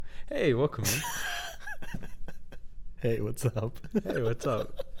Hey, welcome in. Hey, what's up? Hey, what's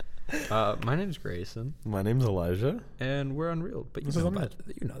up? My name's Grayson, My name's Elijah. and we're Unreal. But This you is know, Unreal.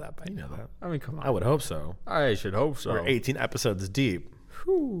 you know that by You know now. that. I mean, come on. I would hope so. I should hope so. We're 18 episodes deep.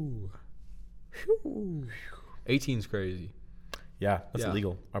 Whew. Whew. 18's crazy. Yeah, that's Yeah.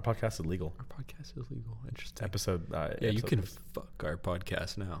 illegal. Our podcast is legal. Our podcast is legal. Interesting. Episode. Yeah, you episode can is- fuck our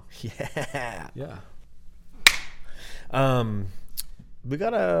podcast now. Yeah. Yeah. We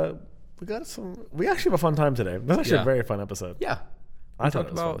actually have a fun time today. That's actually Yeah. a very fun episode. Yeah. I We thought talked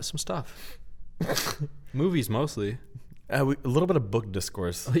it was about fun. some stuff. Movies mostly. A little bit of book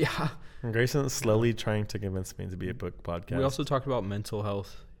discourse. Yeah. Grayson is slowly trying to convince me to be a book podcast. We also talked about mental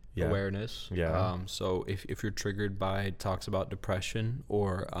health Yeah. awareness. Yeah. So if you're triggered by talks about depression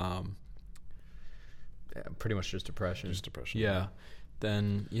or pretty much just depression. Just depression. Yeah.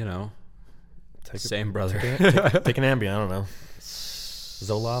 Then, Take same brother. Take an Ambien. I don't know.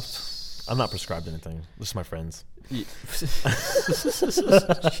 Zoloft. I'm not prescribed anything. This is my friends. Jesus.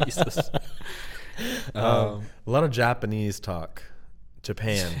 A lot of Japanese talk.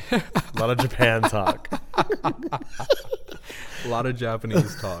 Japan. A lot of Japan talk. A lot of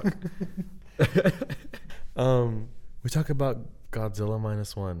Japanese talk. We talk about Godzilla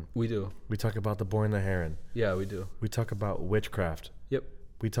 -1. We do. We talk about The Boy and the Heron. Yeah, we do. We talk about witchcraft. Yep.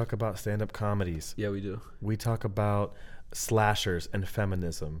 We talk about stand-up comedies. Yeah, we do. We talk about slashers and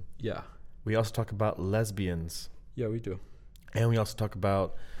feminism. Yeah. We also talk about lesbians. Yeah, we do. And we also talk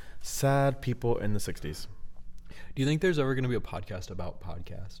about sad people in the 60s. Do you think there's ever going to be a podcast about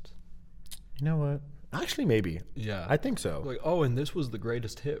podcasts? You know what? Actually, maybe. Yeah. I think so. Like, oh, and this was the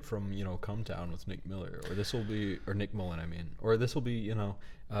greatest hit from, Come Town with Nick Miller, or this will be, or Nick Mullen, I mean, or this will be,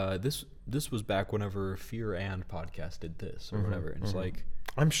 this was back whenever Fear and podcast did this, or whatever. And it's like,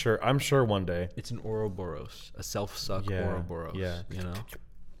 I'm sure one day. it's an Ouroboros, a self-suck Yeah, Ouroboros, yeah.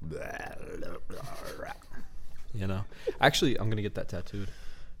 Actually, I'm going to get that tattooed.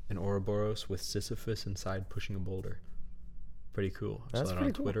 An Ouroboros with Sisyphus inside pushing a boulder. Pretty cool. I That's saw that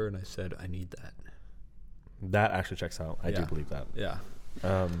pretty on cool. Twitter, and I said, I need that. That actually checks out. I do Yeah. believe that. Yeah.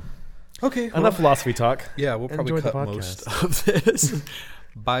 Okay. Enough philosophy talk. Yeah, we'll probably Enjoy the cut most of this.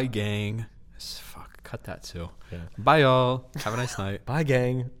 Bye, gang. Fuck, cut that too. Yeah. Bye, y'all. Have a nice night. Bye,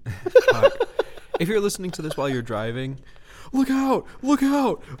 gang. Fuck. If you're listening to this while you're driving, look out! Look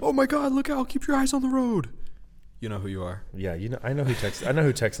out! Oh my God! Look out! Keep your eyes on the road. You know who you are. Yeah, I know who texts. I know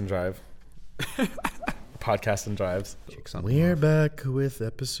who texts and drive. Podcast and drives. Chicks on We're back with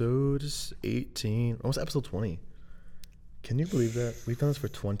episode 18, almost episode 20. Can you believe that? We've done this for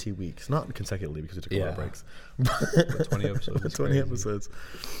 20 weeks. Not consecutively because we took a lot of Yeah. breaks. The 20 episodes. is 20 crazy. episodes.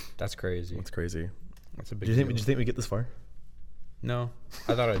 That's crazy. That's crazy. That's a big Did you deal. think we get this far? No,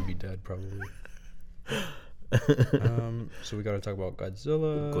 I thought I'd be dead probably. So we got to talk about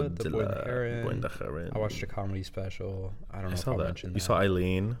Godzilla, The Boy and the Heron. Boy and the Heron. I watched a comedy special. I don't know I if saw I that. mentioned You that. saw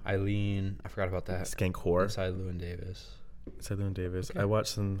Eileen. I forgot about that. Skank Whore. Inside Llewyn Davis. Sutherland Davis. Okay. I watched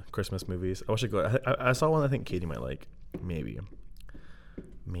some Christmas movies. I watched I saw one I think Katie might like. Maybe.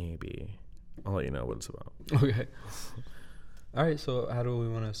 I'll let you know what it's about. Okay. All right. So how do we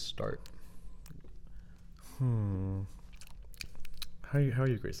want to start? How are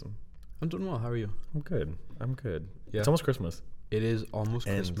you, Grayson? I'm doing well. How are you? I'm good. Yeah. It's almost Christmas. It is almost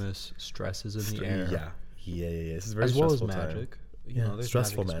And Christmas. Stress is in the air. Yeah. This is very As well as stressful time. magic. There's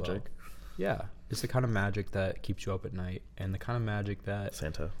Stressful as well. magic. Yeah. It's the kind of magic that keeps you up at night, and the kind of magic that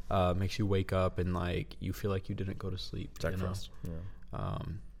Santa. makes you wake up and like you feel like you didn't go to sleep. Jack you know? Frost. Yeah.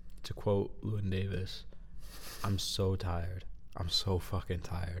 To quote Llewyn Davis, I'm so tired. I'm so fucking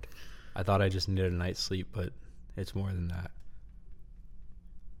tired. I thought I just needed a night's sleep, but it's more than that.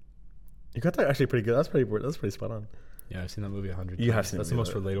 You got that actually pretty good. That's pretty spot on. Yeah, I've seen that movie 100 times. You have seen That's the the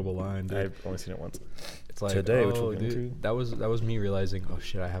most movie. relatable line, dude. I've only seen it once. It's like, Today, which oh, we'll get dude, into. that was me realizing, oh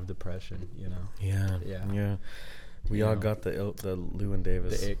shit, I have depression, Yeah. We You all know. got the Llewyn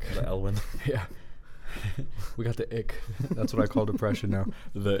Davis. The ick. The Elwyn. Yeah. We got the ick. That's what I call depression now.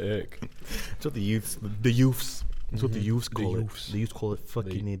 The ick. That's what the youths. That's what the youths call it. youths. The youths call it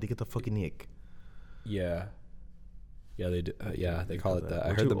fucking ick. They get the fucking ick. Yeah. Yeah, they do. Yeah, they call it that. I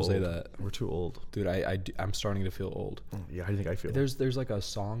We're heard too them say old. that. We're too old. Dude, I'm starting to feel old. Yeah, how do you think I feel? There's like a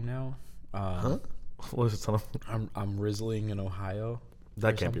song now. Huh? What is it? Son of? I'm Rizzling in Ohio.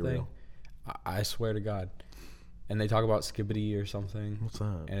 That or can't be something. real. I swear to God. And they talk about skibbity or something. What's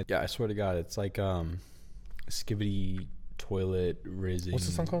that? And I swear to God, it's like skibbity toilet rizzing. What's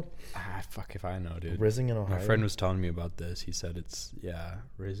the song called? Fuck if I know, dude. Rizzing in Ohio. My friend was telling me about this. He said it's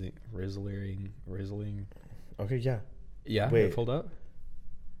rizzling. Okay, yeah. Yeah, Wait. it pulled up.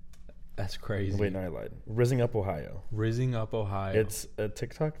 That's crazy. Wait, no, I lied. Rizzing Up Ohio. Rizzing Up Ohio. It's a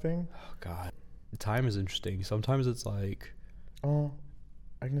TikTok thing. Oh God, time is interesting. Sometimes it's like, oh,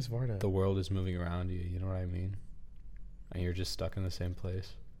 Agnes Varda. The world is moving around you. You know what I mean? And you're just stuck in the same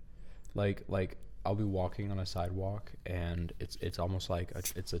place. Like I'll be walking on a sidewalk and it's almost like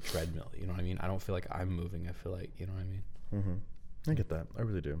it's a treadmill. You know what I mean? I don't feel like I'm moving. I feel like, you know what I mean? Mm-hmm. I get that. I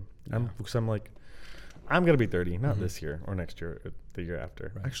really do. Yeah. I'm like, I'm gonna be 30, not this year or next year, or the year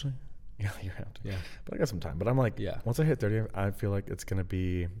after. Right. Actually, yeah, the year after. Yeah, but I got some time. But I'm like, once I hit 30, I feel like it's gonna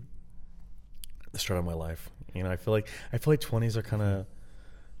be the start of my life. You know, I feel like 20s are kind of,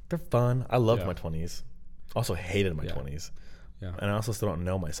 they're fun. I loved my 20s. Also hated my 20s. Yeah. And I also still don't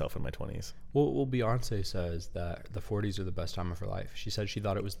know myself in my 20s. Well, Beyonce says that the 40s are the best time of her life. She said she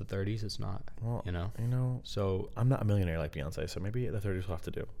thought it was the 30s. It's not. Well, you know. So I'm not a millionaire like Beyonce, so maybe the 30s will have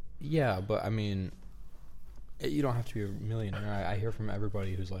to do. Yeah, but I mean, you don't have to be a millionaire. I hear from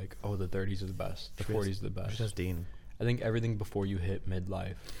everybody who's like, "Oh, the 30s are the best. The 40s are the best." Just Dean. I think everything before you hit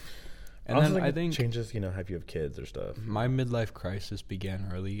midlife. And also, then I think changes, you know, have you have kids or stuff. My midlife crisis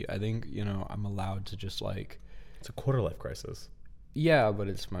began early. I think, you know, I'm allowed to just like. It's a quarter life crisis. Yeah, but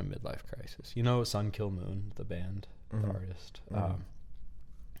it's my midlife crisis. You know, Sun Kill Moon, the band, the artist.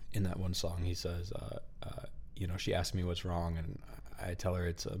 In that one song, he says, you know, she asked me what's wrong, and I tell her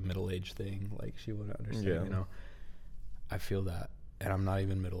it's a middle-aged thing. Like, she wouldn't understand, you know. I feel that, and I'm not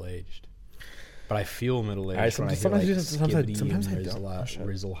even middle-aged. But I feel middle-aged when I hear, like, Skibbity and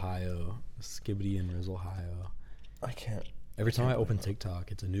Rizzle-hio. Skibbity and Rizzle-hio. I can't. Every time I open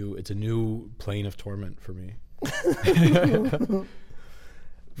TikTok, it's a new plane of torment for me.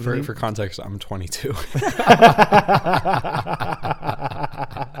 For context, I'm 22.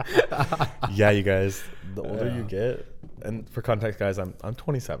 Yeah, you guys, the older you get, and for context, guys, I'm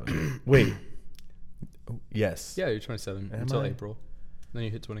 27. Wait, yes. Yeah, you're 27 until April. Then you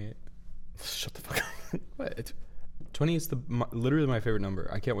hit 28. Shut the fuck up. What? 20 is literally my favorite number.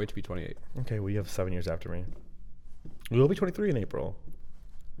 I can't wait to be 28. Okay, well, you have 7 years after me. We'll be 23 in April.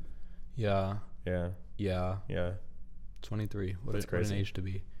 Yeah. Yeah. Yeah. Yeah. 23. What an age to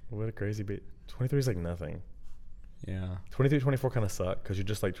be. What a crazy beat. 23 is like nothing. Yeah. 23, 24 kind of suck because you're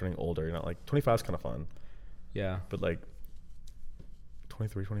just like turning older. You're not like 25 is kind of fun. Yeah. But like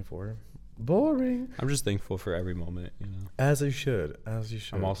 23, 24, boring. I'm just thankful for every moment, you know. As you should. As you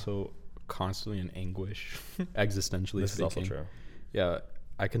should. I'm also constantly in anguish, existentially this speaking. This is also true. Yeah.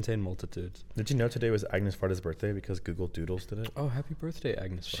 I contain multitudes. Did you know today was Agnes Varda's birthday because Google Doodles did it? Oh, happy birthday,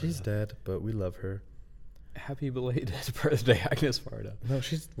 Agnes Varda. She's dead, but we love her. Happy belated birthday, Agnes Varda. No,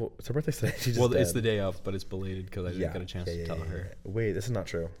 it's her birthday today. She's just dead. It's the day of, but it's belated because I didn't get a chance to tell her. Wait, this is not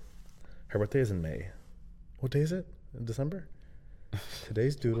true. Her birthday is in May. What day is it? In December?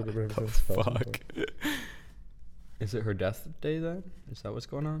 Today's doodle represents fuck. Is it her death day then? Is that what's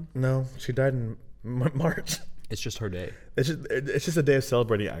going on? No, she died in March. It's just her day. It's just a day of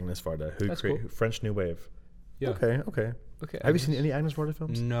celebrating Agnes Varda, who created French New Wave. Yeah. Okay. Have you seen any Agnes Varda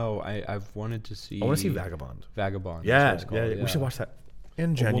films? No, I've wanted to see. I want to see Vagabond. Yeah. We should watch that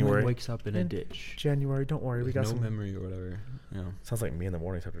in January. A woman wakes up in a ditch. January, don't worry, we got no memory or whatever. Yeah. Sounds like me in the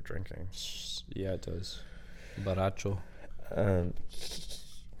mornings after drinking. Yeah, it does. Baracho.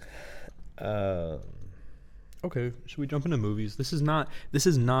 Okay, should we jump into movies? This is not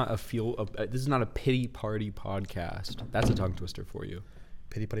a pity party podcast. That's a tongue twister for you.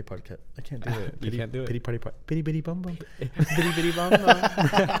 Pity party podcast. I can't do it. You can't do it. Pity party pity bitty bum bum. Bitty bitty bum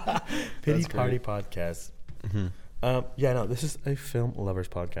bum. Pity party podcast. No, this is a film lovers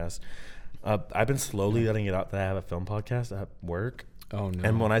podcast. I've been slowly letting it out that I have a film podcast at work. Oh no!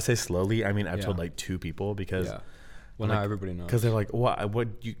 And when I say slowly, I mean I've told like 2 people because. Yeah. Well, now everybody knows. Because they're like,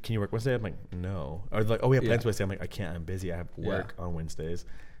 can you work Wednesday? I'm like, no. Or like, oh, we have plans Wednesday. I'm like, I can't. I'm busy. I have work on Wednesdays.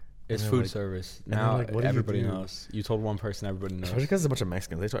 It's food service. Now like, everybody knows. You told one person, everybody knows. Especially because it's a bunch of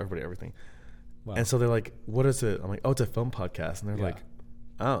Mexicans. They tell everybody everything. Wow. And so they're like, what is it? I'm like, oh, it's a film podcast. And they're like,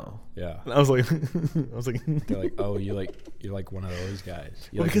 oh. Yeah. And I was like, they're like, oh, you're like one of those guys.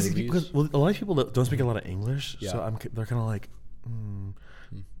 Well, because a lot of people don't speak a lot of English. Yeah. So they're kind of like,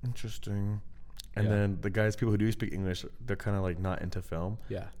 interesting. And then the people who do speak English, they're kind of like not into film.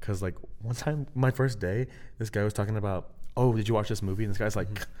 Yeah. Because like one time, my first day, this guy was talking about, oh, did you watch this movie? And this guy's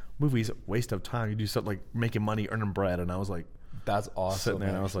like, movies, waste of time. You do something like making money, earning bread. And I was like, that's awesome. Sitting there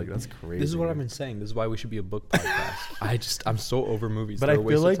and I was like, that's crazy. This is what I've been saying. This is why we should be a book podcast. I'm so over movies. But I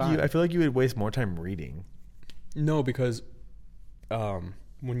feel like you would waste more time reading. No, because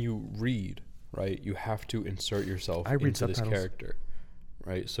when you read, right, you have to insert yourself into this character,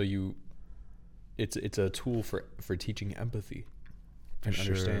 right? So it's a tool for teaching empathy and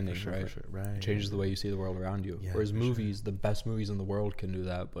understanding, right? Right. It changes the way you see the world around you. Yeah, Whereas movies, the best movies in the world can do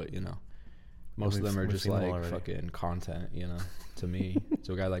that, but you know. Most of them are just like fucking content, you know. To me,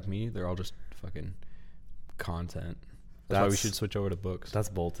 to a guy like me, they're all just fucking content. That's why we should switch over to books. That's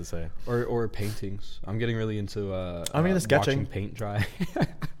bold to say. Or paintings. I'm getting really into sketching. Paint dry.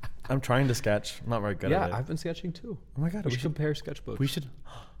 I'm trying to sketch. I'm not very good at it. Yeah, I've been sketching too. Oh my god, we should compare sketchbooks. We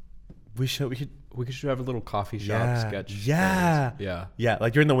should have a little coffee shop sketch. Yeah. Yeah. Yeah,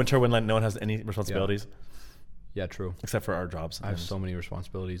 like during the winter when like no one has any responsibilities. Yeah, true. Except for our jobs. I have so many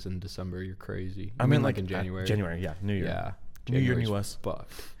responsibilities in December. You're crazy. I mean, like in January. January, yeah. New Year. Yeah. New Year, New Us.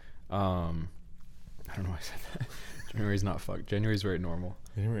 Fucked. I don't know why I said that. January's not fucked. January's very normal.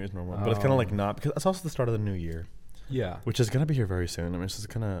 January is normal. But it's kind of like not, because it's also the start of the new year. Yeah. Which is going to be here very soon. I mean, it's just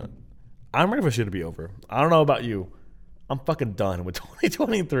kind of, I'm ready for shit to be over. I don't know about you. I'm fucking done with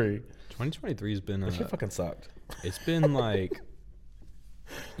 2023. 2023 has been... That shit fucking sucked. It's been like...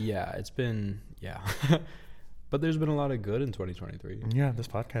 yeah. But there's been a lot of good in 2023. Yeah, this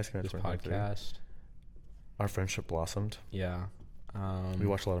podcast. This podcast. Our friendship blossomed. Yeah. We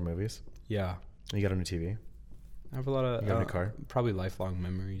watched a lot of movies. Yeah. You got a new TV. I have a lot of... You got a new car. Probably lifelong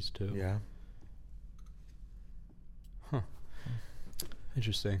memories, too. Yeah. Huh.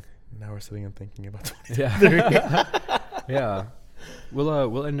 Interesting. Now we're sitting and thinking about 2023. Yeah. Yeah.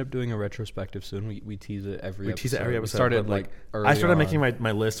 We'll end up doing a retrospective soon. We tease it every episode. We tease it every episode. We started I started making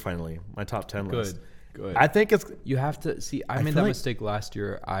my list finally. My top 10 list. Good. I think it's... You have to... See, I made that mistake last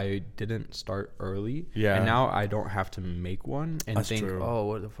year. I didn't start early. Yeah. And now I don't have to make one and think, oh,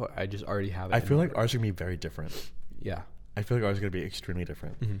 what the fuck? I just already have it. I feel like ours are going to be very different. Yeah. I feel like ours is going to be extremely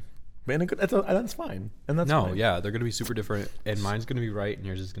different. Mm-hmm. But that's fine. And that's fine. Yeah. They're going to be super different. And mine's going to be right and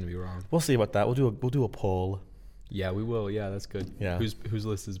yours is going to be wrong. We'll see about that. We'll do a poll. Yeah, we will. Yeah, that's good. Yeah. Whose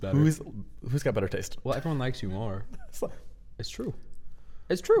list is better? Who's got better taste? Well, everyone likes you more. It's true.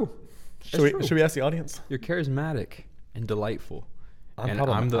 It's true. Should we ask the audience? You're charismatic and delightful. I'm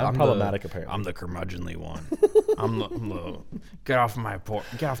problematic, apparently. I'm the curmudgeonly one. I'm the get off my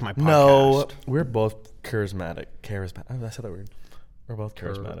podcast. No, we're both charismatic. Oh, I said that word. We're both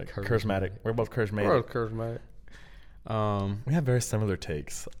charismatic. Charismatic. We're both charismatic. We're both charismatic. We have very similar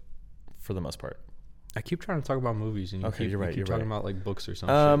takes, for the most part. I keep trying to talk about movies, and you keep talking about like books or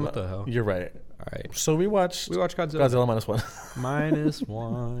something. What the hell? You're right. All right. So we watched Godzilla -1.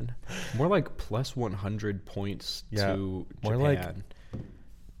 -1. More like plus 100 points to more Japan. Like,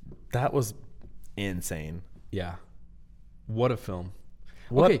 that was insane. Yeah. What a film.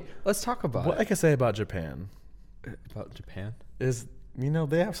 Okay, let's talk about what I can say about Japan. About Japan? Is,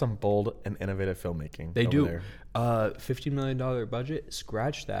 they have some bold and innovative filmmaking. They do. There. $15 million budget.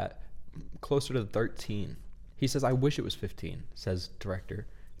 Scratch that. Closer to 13. He says, I wish it was 15, says director.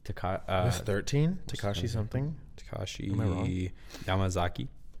 It was 13? Takashi something? Takashi Yamazaki.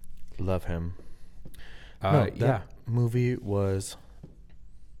 Love him. That movie was...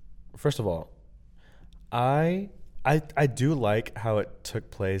 First of all, I do like how it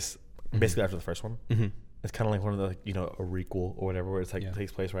took place basically after the first one. Mm-hmm. It's kind of like one of the, a requel or whatever, where it's like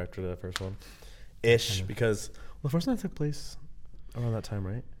takes place right after the first one. Ish, because the first one took place around that time,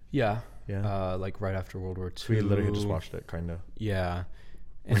 right? Yeah. Like right after World War II. We literally just watched it, kind of. Yeah.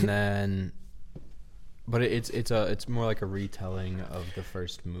 And then... But it's more like a retelling of the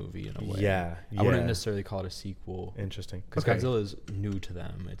first movie in a way. Yeah. I wouldn't necessarily call it a sequel. Interesting. Because Godzilla is new to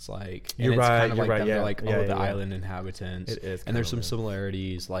them. It's like... You're right. Kind of you're like right. them. Yeah. They're like, the island inhabitants. It is. And there's some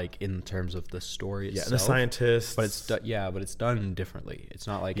similarities like in terms of the story itself. Yeah, the scientists. But it's done differently. It's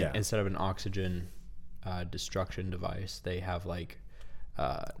not like instead of an oxygen destruction device, they have like...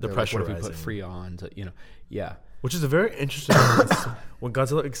 the pressure. Like, what if we put Freon to, yeah. Which is a very interesting... when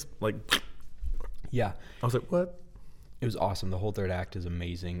Godzilla, Yeah. I was like, what? It was awesome. The whole third act is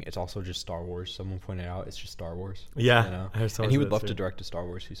amazing. It's also just Star Wars. Someone pointed out it's just Star Wars. Yeah. And he would love to direct a Star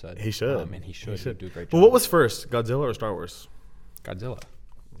Wars, he said. He should. And he should. He'd do a great job. Well, what was first, Godzilla or Star Wars? Godzilla.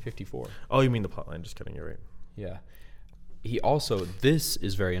 54. Oh, you mean the plotline. Just kidding. You're right. Yeah. He also, this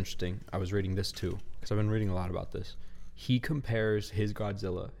is very interesting. I was reading this too, because I've been reading a lot about this. He compares his take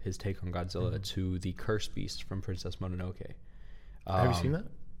on Godzilla, to the Cursed Beast from Princess Mononoke. Have you seen that?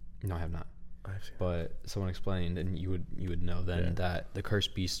 No, I have not. I've seen but someone explained, and you would know then that the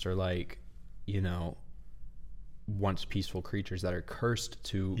Cursed Beasts are like, once peaceful creatures that are cursed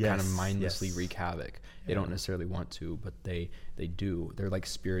to kind of mindlessly wreak havoc. They don't necessarily want to, but they do. They're like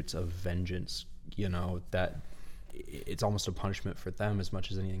spirits of vengeance, that it's almost a punishment for them as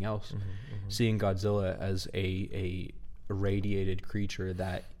much as anything else. Mm-hmm, mm-hmm. Seeing Godzilla as a irradiated creature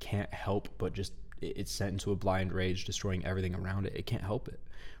that can't help but just it's sent into a blind rage, destroying everything around it. It can't help it,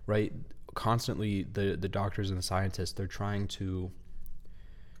 right? Constantly, the doctors and the scientists, they're trying to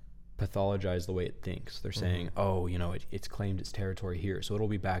pathologize the way it thinks. They're saying, oh, you know, it's claimed its territory here, so it'll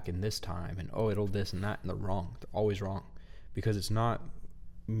be back in this time, and oh, it'll this and that, and they're wrong. They're always wrong, because it's not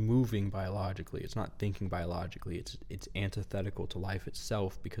moving biologically. It's not thinking biologically. It's antithetical to life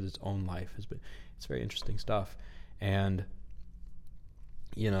itself, because its own life has been. It's very interesting stuff, and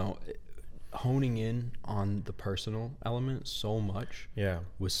you know, honing in on the personal element so much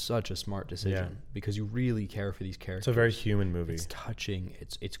was such a smart decision, because you really care for these characters. It's a very human movie. It's touching,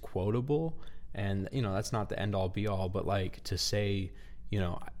 it's quotable, and you know, that's not the end all be all, but like to say, you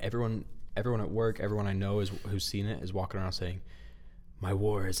know, everyone at work, everyone I know who's seen it is walking around saying, my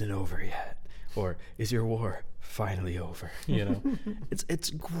war isn't over yet, or is your war finally over? You know,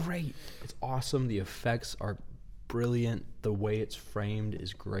 it's great. It's awesome. The effects are brilliant. The way it's framed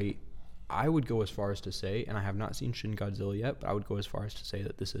is great. I would go as far as to say, and I have not seen Shin Godzilla yet, but I would go as far as to say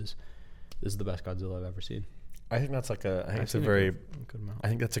that this is the best Godzilla I've ever seen. I think that's like I think it's a very good amount. I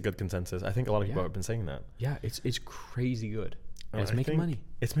think that's a good consensus. I think a lot of people have been saying that. Yeah, it's crazy good. And it's making money.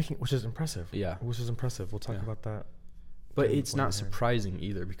 It's making, which is impressive. Yeah, which is impressive. We'll talk about that. But it's not surprising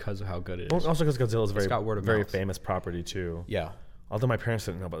either, because of how good it is. Well, also because Godzilla is a very mouth. famous property too. Yeah. Although my parents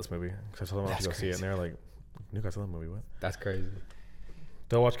didn't know about this movie, because I told them I had to go see it, and they're like, "New Godzilla movie? What?" That's crazy.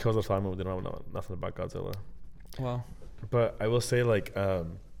 They'll watch Kills of Time movie. They don't know nothing about Godzilla. Well, but I will say, like,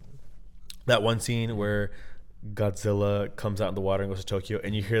 that one scene where Godzilla comes out in the water and goes to Tokyo,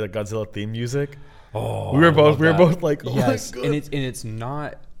 and you hear the Godzilla theme music. Oh, we were both like, oh yes, my God. and it's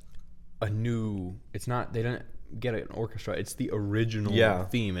not a new. It's not. They don't get an orchestra. It's the original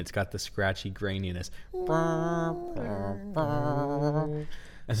theme. It's got the scratchy graininess.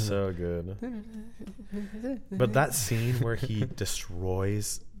 So good. But that scene where he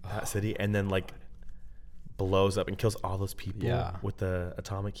destroys that city and then like blows up and kills all those people with the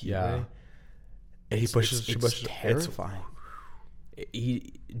atomic heat ray. And he pushes. It's terrifying.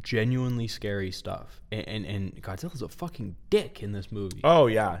 He genuinely scary stuff. And Godzilla's a fucking dick in this movie. Oh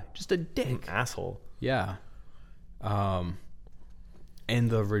yeah, just a dick, an asshole. Yeah. And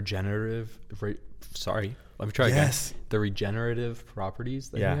the regenerative. Let me try again. The regenerative properties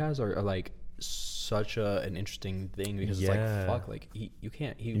that he has are like such an interesting thing, because it's like, fuck, like he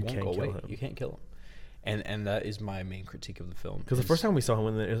won't go away. You can't kill him. And that is my main critique of the film. Because the first time we saw him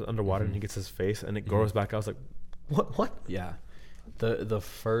when it was underwater and he gets his face and it grows back, I was like, what? Yeah.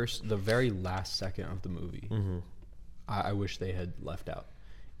 The very last second of the movie, I wish they had left out.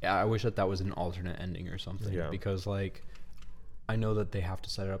 I wish that was an alternate ending or something, because like, I know that they have to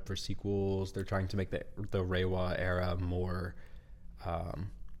set it up for sequels. They're trying to make the Reiwa era more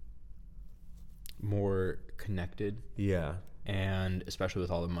connected. Yeah. And especially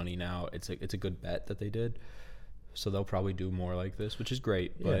with all the money now, it's a good bet that they did. So they'll probably do more like this, which is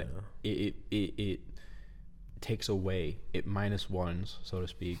great. But it takes away, it minus ones, so to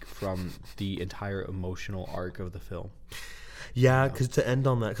speak, from the entire emotional arc of the film. Yeah, because to end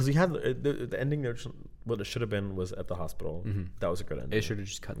on that, because we had the ending there. What it should have been was at the hospital. That was a good ending. It should have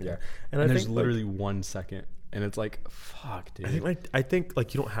just cut there. Yeah, and there's literally 1 second, and it's like, fuck, dude. I think you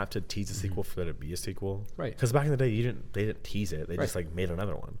don't have to tease a sequel for it to be a sequel, right? Because back in the day, they didn't tease it. They just like made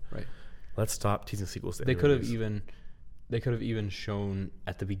another one, right? Let's stop teasing sequels. They could have even shown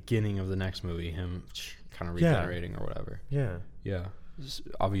at the beginning of the next movie him kind of regenerating or whatever. Yeah, yeah.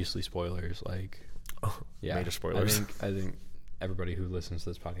 Obviously, spoilers. Like, major spoilers. I think everybody who listens to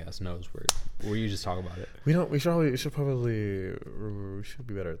this podcast knows where you just talk about it. We should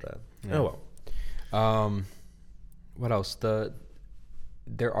be better at that. Yeah. Oh well. What else?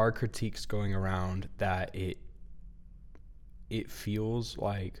 There are critiques going around that it feels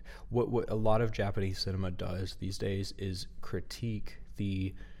like what a lot of Japanese cinema does these days is critique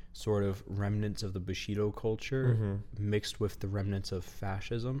the sort of remnants of the Bushido culture mixed with the remnants of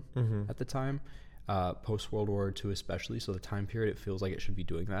fascism at the time. Post World War II especially, so the time period, it feels like it should be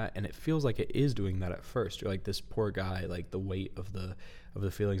doing that, and it feels like it is doing that at first. You're like, this poor guy, like the weight of the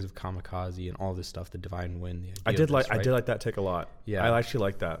feelings of kamikaze and all this stuff, the divine wind. I did like that take a lot. Yeah, I actually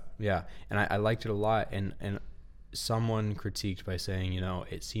liked that. Yeah, and I liked it a lot. And someone critiqued by saying,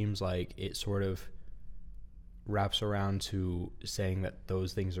 it seems like it sort of wraps around to saying that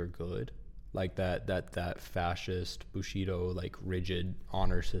those things are good. Like that fascist Bushido, like rigid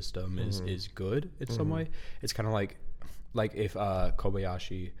honor system is good in some way. It's kind of like if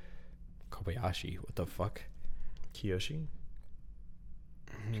Kobayashi, what the fuck? Kiyoshi?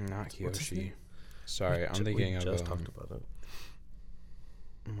 Not Kiyoshi. Sorry, I'm thinking of. Just talked about it.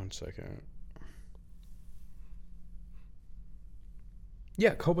 1 second.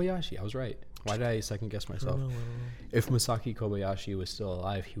 Yeah, Kobayashi. I was right. Why did I second guess myself? I don't know. If Masaki Kobayashi was still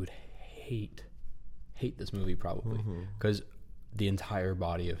alive, he would hate this movie probably, because the entire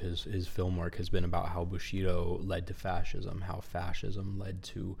body of his film work has been about how Bushido led to fascism, how fascism led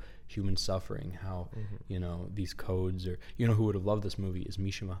to human suffering, how these codes are. Who would have loved this movie is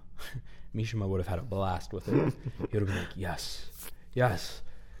Mishima. Mishima would have had a blast with it. He would have been like, yes,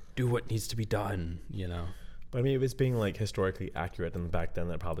 do what needs to be done. But I mean, if it's being like historically accurate, then back then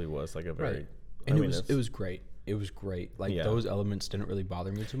that probably was like a very right. And it was great. It was great. Like those elements didn't really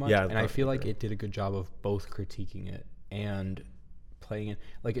bother me too much. Yeah, and I feel like it did a good job of both critiquing it and playing it.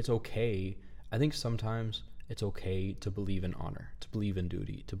 Like, it's okay. I think sometimes it's okay to believe in honor, to believe in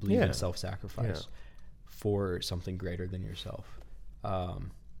duty, to believe in self-sacrifice for something greater than yourself.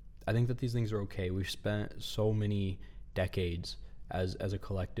 I think that these things are okay. We've spent so many decades as a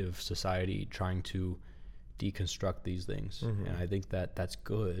collective society trying to deconstruct these things. And I think that that's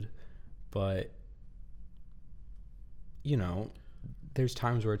good. But, there's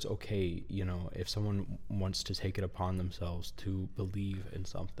times where it's okay, if someone wants to take it upon themselves to believe in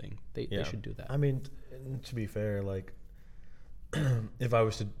something, they should do that. I mean, to be fair, like, if I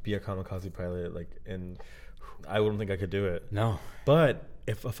was to be a kamikaze pilot, like, and I wouldn't think I could do it. No. But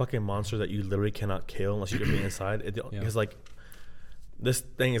if a fucking monster that you literally cannot kill unless you get me inside, because, like, this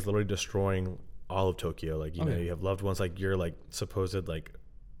thing is literally destroying all of Tokyo. Like, you you have loved ones, like, your, like, supposed, like,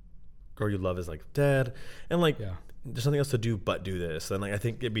 girl you love is, like, dead. And, like, there's nothing else to do but do this. And, like, I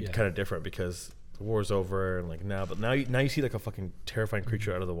think it'd be kind of different because the war's over and, like, now you see, like, a fucking terrifying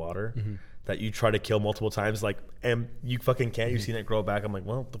creature out of the water that you try to kill multiple times, like, and you fucking can't. You've seen it grow back. I'm like,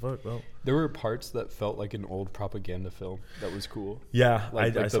 well, what the fuck? Well, there were parts that felt like an old propaganda film that was cool. Yeah.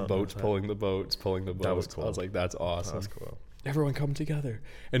 Like the boats pulling the boats. That was cool. I was like, that's awesome. That was cool. Everyone come together.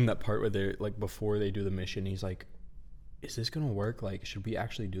 And that part where they're, like, before they do the mission, he's like, is this going to work? Like, should we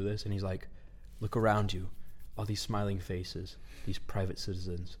actually do this? And he's like, look around you. All these smiling faces, these private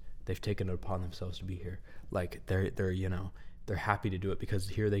citizens, they've taken it upon themselves to be here. Like, they're happy to do it because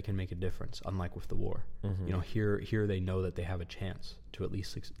here they can make a difference, unlike with the war. Here they know that they have a chance to at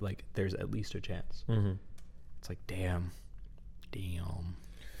least, like, there's at least a chance. It's like, damn.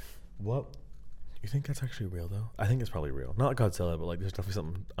 What? You think that's actually real, though? I think it's probably real. Not Godzilla, but, like, there's definitely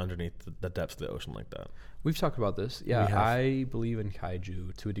something underneath the depths of the ocean like that. We've talked about this. Yeah, I believe in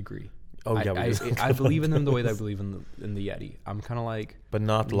kaiju to a degree. Oh, yeah. I believe in them the way that I believe in the Yeti. I'm kind of like... But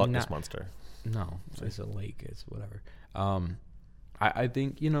not the Loch Ness Monster. No. It's a lake. It's whatever. I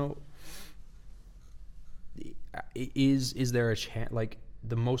think, is there a chance... Like,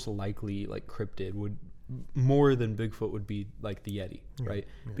 the most likely, like, cryptid would... More than Bigfoot would be, like, the Yeti, right?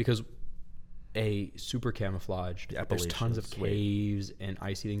 Yeah. Because... super camouflaged. There's tons of caves and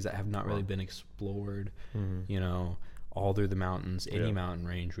icy things that have not really been explored, all through the mountains, any mountain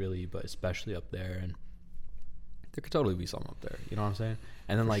range really, but especially up there. And there could totally be something up there, you know what I'm saying?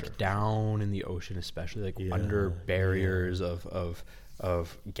 And then down in the ocean, especially like under barriers of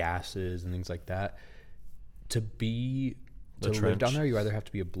gases and things like that. To live down there, you either have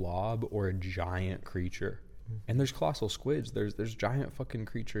to be a blob or a giant creature. And there's colossal squids. There's giant fucking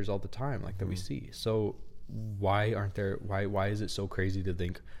creatures all the time, like that we see. So why aren't there? Why is it so crazy to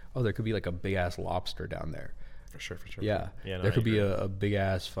think, oh, there could be like a big ass lobster down there? For sure. Yeah. No, there could be a big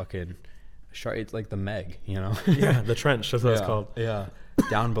ass fucking shark. It's like the Meg, Yeah, the trench. That's what it's called. Yeah,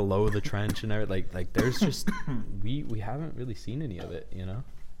 down below the trench and everything. Like there's just we haven't really seen any of it,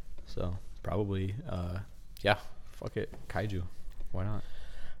 So probably, fuck it, kaiju. Why not?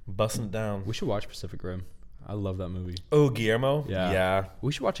 Busting it down. We should watch Pacific Rim. I love that movie. Oh, Guillermo? Yeah.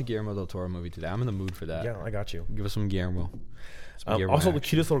 We should watch a Guillermo del Toro movie today. I'm in the mood for that. Yeah, I got you. Give us some Guillermo. Also, action. The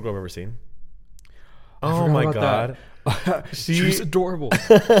cutest little girl I've ever seen. Oh my God. She was adorable.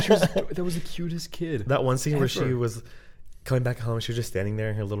 That was the cutest kid. That one scene where she was coming back home, she was just standing there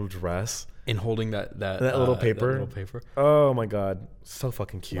in her little dress. And holding that little paper. That little paper. Oh my God. So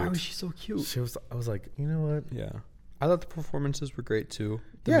fucking cute. Why was she so cute? I was like, you know what? Yeah. I thought the performances were great too.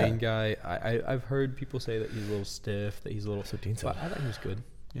 The main guy, I've heard people say that he's a little stiff, that he's a little... So Dean said. But I thought he was good.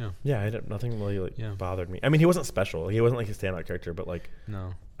 Yeah. Yeah, nothing really bothered me. I mean, he wasn't special. He wasn't like a standout character, but like...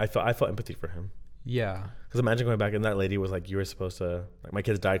 No. I felt empathy for him. Yeah. Because imagine going back and that lady was like, you were supposed to... Like, my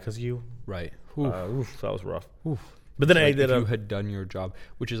kids died because of you. Right. That was rough. Oof. But then if you had done your job,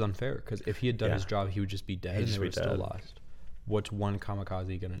 which is unfair, because if he had done his job, he would just be dead and they would still lost. What's one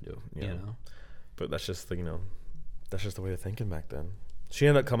kamikaze going to do, But that's just the, that's just the way of thinking back then. She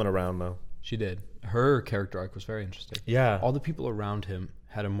ended up coming around, though. She did. Her character arc was very interesting. Yeah. All the people around him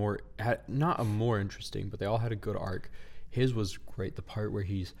had not a more interesting, but they all had a good arc. His was great. The part where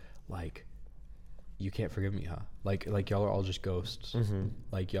he's like, "You can't forgive me, huh? Like y'all are all just ghosts. Mm-hmm.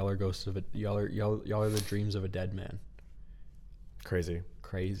 Like y'all are ghosts of y'all are the dreams of a dead man." Crazy.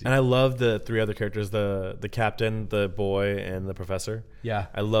 And I love the 3 other characters: the captain, the boy, and the professor. Yeah,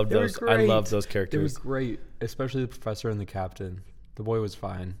 I love those. I love those characters. They were great, especially the professor and the captain. The boy was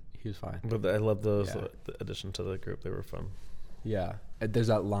fine. He was fine. But I love those the addition to the group. They were fun. Yeah, there's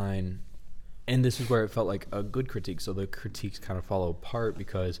that line, and this is where it felt like a good critique. So the critiques kind of fall apart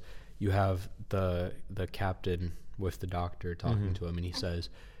because you have the captain with the doctor talking to him, and he says,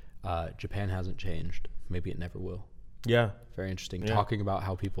 "Japan hasn't changed. Maybe it never will." Yeah. Very interesting. Yeah. Talking about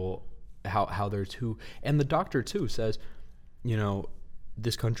how people, how they're too, and the doctor too says,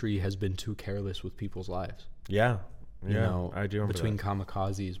 this country has been too careless with people's lives. Yeah. I do remember between that.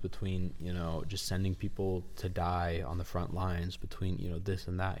 Kamikazes, between, just sending people to die on the front lines, between, this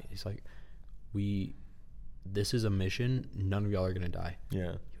and that. It's like, this is a mission. None of y'all are going to die. Yeah.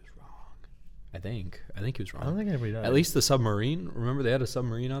 He was wrong. I think he was wrong. I don't think anybody died. At least the submarine. Remember they had a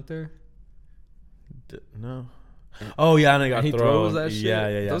submarine out there? No. Oh yeah, and they got he thrown. Throws that shit.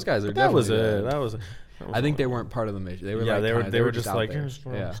 Yeah. Those guys are. That was it. That was. I think they weren't part of the mission. They were. Yeah, like they were just out like, there.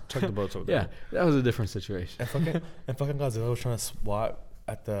 Check the boats over there. Yeah, that was a different situation. And fucking Godzilla was trying to swat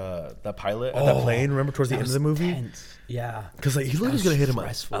at the pilot at the plane. Remember towards the end of the movie? Tense. Yeah, because he literally was gonna hit him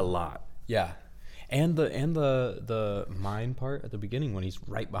a lot. Yeah, and the mine part at the beginning when he's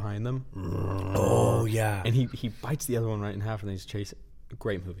right behind them. Oh yeah, and he bites the other one right in half and then he's chasing.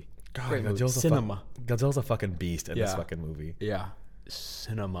 Great movie. God, great movie. Godzilla's Cinema. Godzilla's a fucking beast in this fucking movie. Yeah,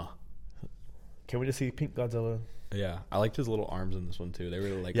 cinema. Can we just see pink Godzilla? Yeah, I liked his little arms in this one too. They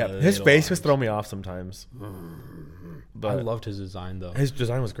were like his face was throwing me off sometimes. But I loved his design though. His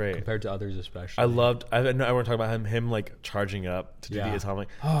design was great compared to others, especially. I want to talk about him like charging up to do the atomic.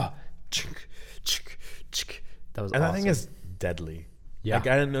 That was and awesome. that thing is deadly. Yeah, like,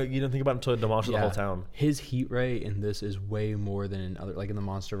 I didn't know. You didn't think about it until it demolishes the whole town. His heat ray in this is way more than in other, like in the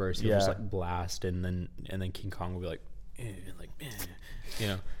MonsterVerse. He'll just like blast, and then King Kong will be like,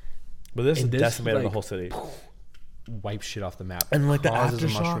 But this decimated the whole city. Wipe shit off the map. And like the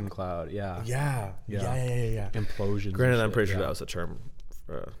aftershock. A mushroom cloud. Yeah. Implosions. Granted, I'm pretty sure that was a term,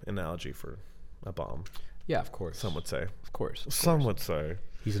 analogy for a bomb. Yeah, of course. Some would say. Of course. Some would say.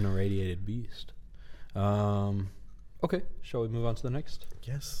 He's an irradiated beast. Okay, shall we move on to the next?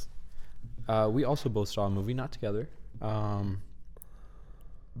 Yes. We also both saw a movie, not together. The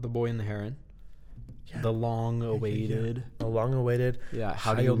Boy and the Heron. Yeah. The long-awaited. The long-awaited. Yeah.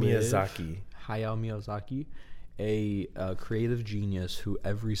 Hayao Miyazaki. Hayao Miyazaki, a creative genius who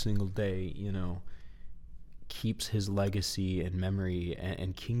every single day, keeps his legacy and memory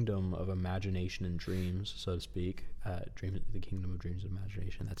and kingdom of imagination and dreams, so to speak. The Kingdom of Dreams and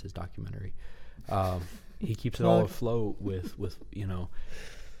Imagination. That's his documentary. He keeps it all afloat with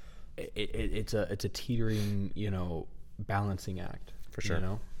it's a teetering, balancing act for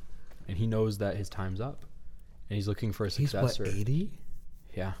sure. And he knows that his time's up, and he's looking for a successor. He's what, 80?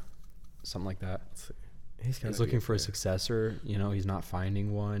 Yeah, something like that. He's looking for a successor. He's not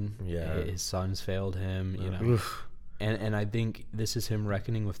finding one. Yeah, his son's failed him. And I think this is him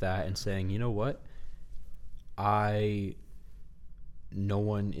reckoning with that and saying, you know what, no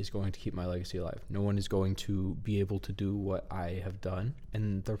one is going to keep my legacy alive. No one is going to be able to do what I have done,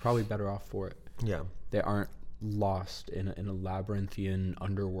 and they're probably better off for it. Yeah, they aren't lost in a labyrinthian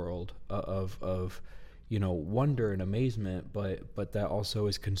underworld of wonder and amazement, but that also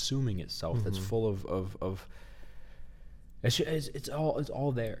is consuming itself. Mm-hmm. That's full of it's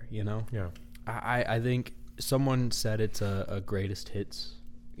all there. Yeah, I think someone said it's a greatest hits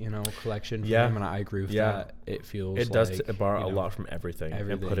collection for him, and I agree with that. It does borrow a lot from everything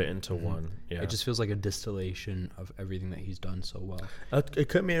and put it into one. Yeah, it just feels like a distillation of everything that he's done so well. It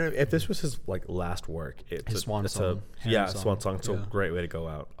could mean if this was his last work, his swan song. Swan song. It's a great way to go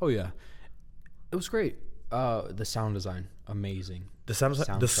out. Oh yeah, it was great. The sound design, amazing. The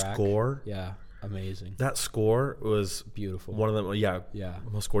the score, amazing. That score was beautiful. One of them,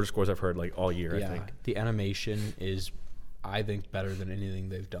 most gorgeous scores I've heard all year. I think the animation is, I think, better than anything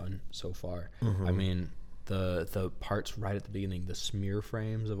they've done so far. Mm-hmm. I mean, the parts right at the beginning, the smear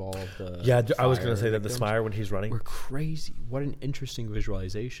frames of all of the I was going to say that the fire when he's running were crazy. What an interesting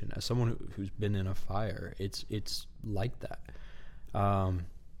visualization. As someone who's been in a fire, it's like that.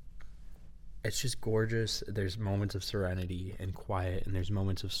 It's just gorgeous. There's moments of serenity and quiet, and there's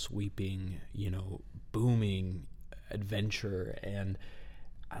moments of sweeping, booming adventure, and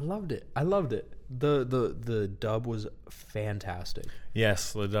I loved it. The dub was fantastic.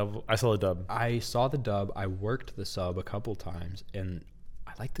 Yes, the dub. I saw the dub. I worked the sub a couple times, and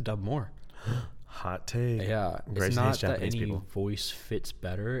I like the dub more. Hot take. Yeah, it's not that any voice fits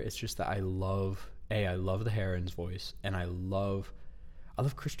better. It's just that I love the Heron's voice, and I love I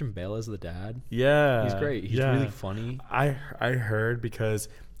love Christian Bale as the dad. Yeah, He's great. He's really funny. I heard because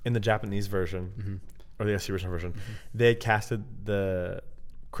in the Japanese version or the original version, they casted the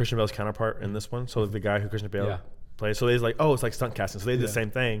Christian Bale's counterpart in this one. So the guy who Christian Bale plays. So they was like, oh, it's like stunt casting. So they did the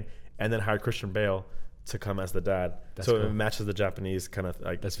same thing and then hired Christian Bale to come as the dad. That's so cool. It matches the Japanese kind of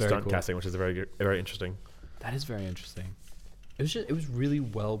like stunt casting, which is very interesting. That is very interesting. It was really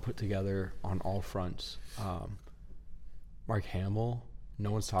well put together on all fronts. Mark Hamill,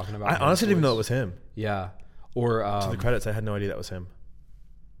 no one's talking about. I honestly didn't even know it was him. Yeah, or to the credits, I had no idea that was him.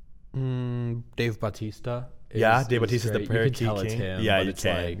 Dave Bautista. Dave Bautista's the parakeet king. It's him, yeah, you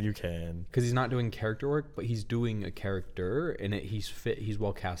can because he's not doing character work, but he's doing a character, and he's fit. He's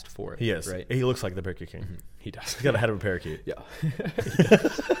well cast for it. He is. Right? He looks like the parakeet king. He does. He's got a head of a parakeet. Yeah.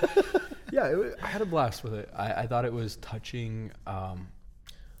 Yeah, I had a blast with it. I thought it was touching.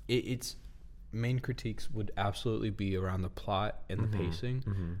 Its main critiques would absolutely be around the plot and the pacing,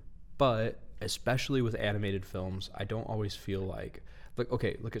 but especially with animated films, I don't always feel like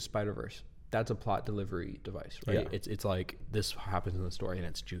okay, look at Spider-Verse. That's a plot delivery device, right? Yeah. It's like this happens in the story and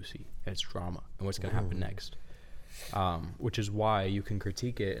it's juicy and it's drama and what's going to happen next, which is why you can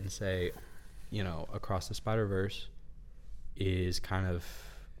critique it and say, Across the Spider-Verse is kind of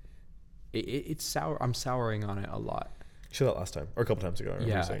it's sour. I'm souring on it a lot. You said that last time or a couple times ago. I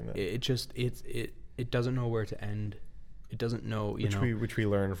remember you saying that. It doesn't know where to end. It doesn't know, which we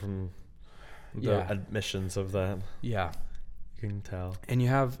learned from the admissions of that. Yeah. You can tell. And you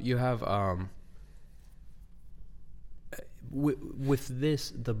have with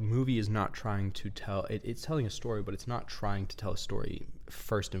this, the movie is not trying to tell it's telling a story, but it's not trying to tell a story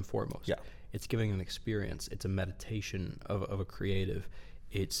first and foremost. Yeah. It's giving an experience. It's a meditation of a creative.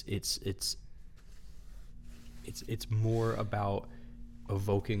 It's more about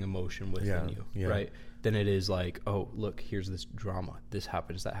evoking emotion within you, right? Than it is like, oh, look, here's this drama. This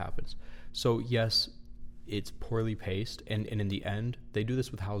happens, that happens. So yes, it's poorly paced, and in the end, they do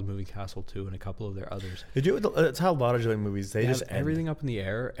this with Howl's Moving Castle too, and a couple of their others. They do. That's how a lot of movies. They just have everything up in the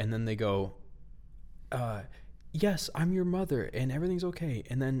air, and then they go, yes, I'm your mother, and everything's okay,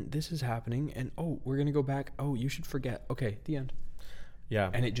 and then this is happening, and oh, we're gonna go back. Oh, you should forget. Okay, the end. Yeah,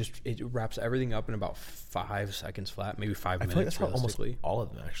 and it wraps everything up in about 5 seconds flat, maybe 5 minutes. I feel like that's how almost all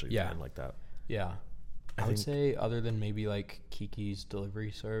of them actually end like that. Yeah, I would say other than maybe like Kiki's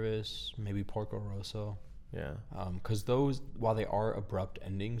Delivery Service, maybe Porco Rosso. Yeah, because those, while they are abrupt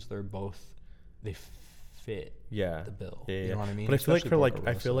endings, they fit the bill. Yeah, you know what I mean? But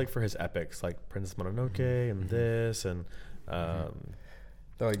I feel like for his epics, like Princess Mononoke and this and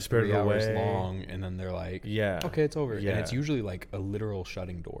they're like Spirited 3 hours long, and then they're like, okay, it's over. And it's usually like a literal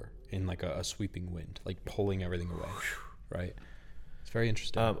shutting door in like a sweeping wind, like pulling everything away, right? It's very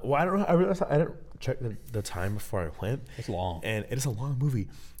interesting. Well, I don't know. I didn't check the time before I went. It's long. And it is a long movie.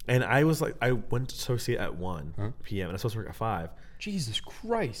 And I was like, I went to see it at 1 p.m. and I was supposed to work at 5. Jesus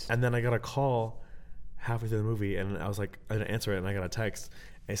Christ. And then I got a call halfway through the movie, and I was like, I didn't answer it, and I got a text.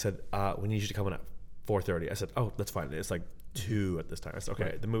 And it said, we need you to come in at 4:30. I said, oh, that's fine. It's like 2 at this time. I said, okay.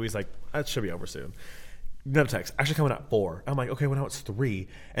 Right. The movie's like, that should be over soon. Another text. Actually coming at 4. I'm like, okay, well now it's 3.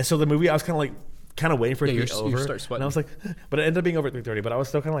 And so the movie, I was kind of waiting for it to be over. You start sweating. And I was like, but it ended up being over at 3:30. But I was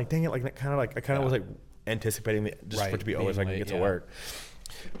still kind of like, dang it, like I was like anticipating for it to be over so I could get to work.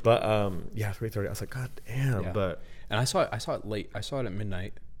 But 3:30. I was like, God damn. Yeah. But I saw it late. I saw it at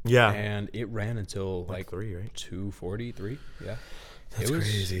midnight. Yeah. And it ran until like 3, right? 2:43. Yeah. That's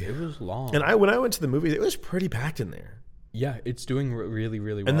crazy. It was long. And when I went to the movie, it was pretty packed in there. Yeah, it's doing really,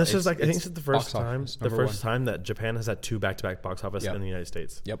 really well. And this is like, I think this is the first time that Japan has had 2 back-to-back box office in the United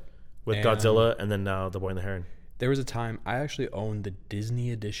States. Yep. With Godzilla and then now The Boy and the Heron. There was a time I actually owned the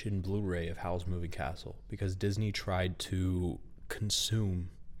Disney edition Blu-ray of Howl's Moving Castle because Disney tried to consume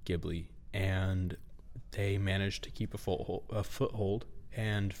Ghibli, and they managed to keep a foothold,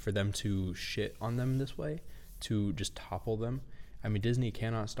 and for them to shit on them this way, to just topple them. I mean, Disney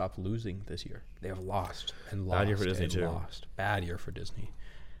cannot stop losing this year. They have lost and lost. Bad year for Disney too. Lost. Bad year for Disney.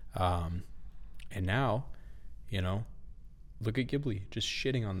 And now, look at Ghibli just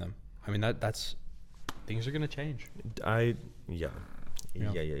shitting on them. I mean, that's things are gonna change. Yeah.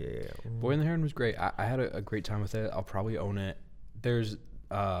 Boy and the Heron was great. I had a great time with it. I'll probably own it. There's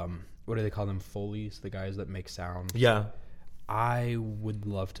what do they call them? Foley's, the guys that make sounds. Yeah. I would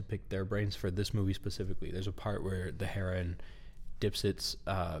love to pick their brains for this movie specifically. There's a part where the heron dips its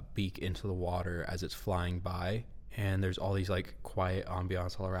beak into the water as it's flying by, and there's all these like quiet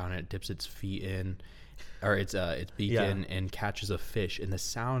ambiance all around, and it dips its feet in, or its beak in, and catches a fish, and the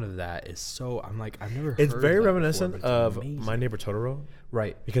sound of that is so. I'm like, I've never. It's heard very of that reminiscent before, but it's of amazing. My Neighbor Totoro,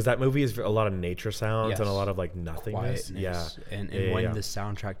 right? Because that movie is a lot of nature sounds and a Yes. lot of like nothingness. Quietness. And when the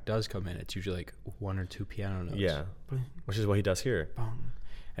soundtrack does come in, it's usually like 1 or 2 piano notes. Yeah, which is what he does here. Bong.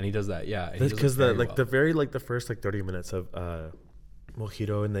 And he does that, Because the first like 30 minutes of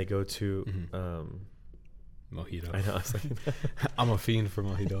Mojito, and they go to Mojito. I know. I was like, I'm a fiend for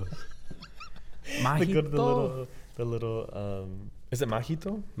mojitos. they go to Mojito. the little is it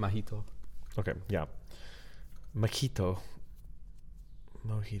Majito? Mojito. Okay, yeah. Mojito.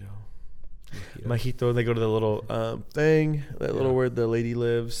 Mojito. They go to the little thing, that little where the lady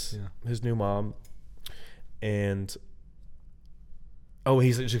lives, his new mom, and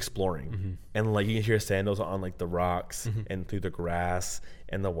he's just exploring, and like you can hear sandals on like the rocks and through the grass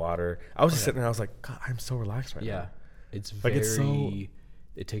and the water. I was just sitting there, I was like, God, I'm so relaxed right now. It's like very.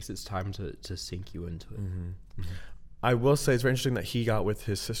 It takes its time to sink you into it. I will say it's very interesting that he got with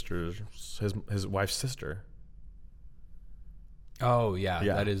his sister, his wife's sister. Oh yeah,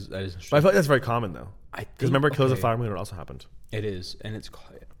 that is interesting. But I feel like that's very common though. Because remember, Killers of the Flower Moon also happened. It is, and it's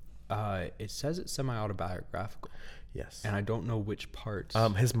it says it's semi-autobiographical. Yes. And I don't know which parts.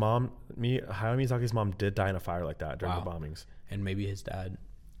 His mom, Hayao Miyazaki's mom, did die in a fire like that during the bombings. And maybe his dad.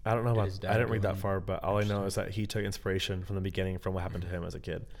 I don't know about. I didn't read that far, but all I know is that he took inspiration from the beginning from what happened to him as a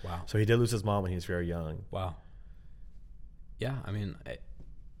kid. Wow. So he did lose his mom when he was very young. Wow. Yeah, I mean,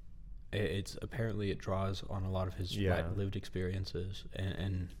 it's apparently it draws on a lot of his lived experiences,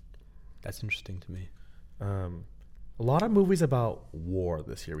 and that's interesting to me. A lot of movies about war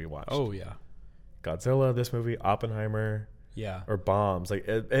this year we watched. Oh yeah. Godzilla, this movie, Oppenheimer, or bombs. Like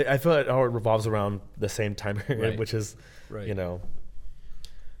I feel like how it revolves around the same time period, which is,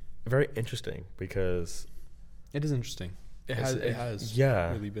 very interesting because it is interesting. It has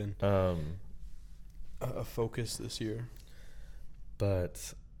really been a focus this year.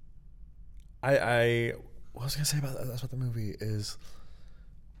 But I what was I gonna say about that's what the movie is.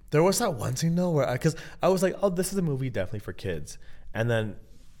 There was that one scene though where because I was like, oh, this is a movie definitely for kids, and then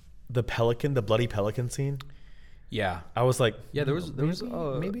the bloody pelican scene. Yeah, I was like, there was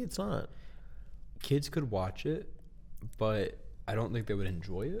maybe it's not. Kids could watch it, but I don't think they would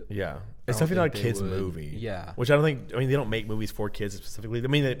enjoy it. Yeah, it's definitely not a kids movie. Yeah, which I don't think. I mean, they don't make movies for kids specifically. I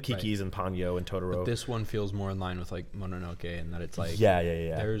mean, Kiki's and Ponyo and Totoro. But this one feels more in line with like Mononoke, and that it's like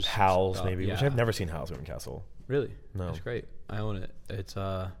There's Howl's maybe, which I've never seen Howl's Moving Castle. Really? No, that's great. I own it. It's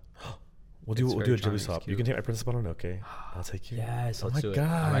We'll do a Ghibli swap. You can take my Princess Mononoke. I'll take you. Yes, let's do it.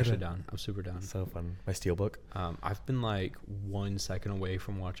 God. I'm actually down. I'm super down. So fun. My steelbook. I've been like 1 second away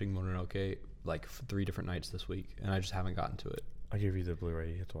from watching Mononoke like 3 different nights this week, and I just haven't gotten to it. I'll give you the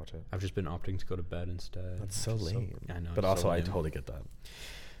Blu-ray. You have to watch it. I've just been opting to go to bed instead. That's so lame. I know. But also, so I totally get that.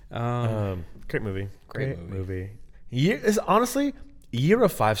 Great movie. Great movie. Is honestly year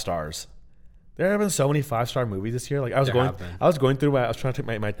of 5 stars. There have been so many 5-star movies this year. Like I was going through I was trying to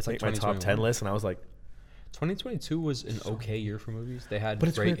take my top 10 list, and I was like, 2022 was an okay year for movies. They had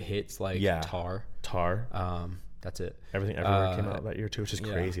great hits like Tar. That's it. Everything Everywhere came out that year too, which is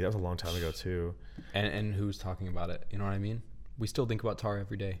crazy. That was a long time ago too. And who's talking about it? You know what I mean? We still think about Tar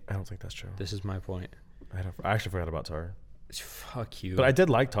every day. I don't think that's true. This is my point. I actually forgot about Tar. Fuck you. But I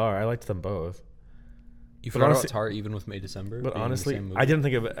did like Tar. I liked them both. You forgot about Tar even with May December? But honestly, I didn't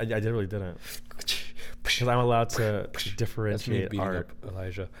think of it. I really didn't. Because I'm allowed to differentiate art,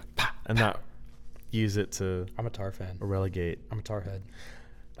 Elijah, and not use it to. I'm a Tar fan. Relegate. I'm a Tar head.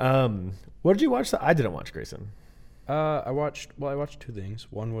 What did you watch? I didn't watch, Grayson. I watched 2 things.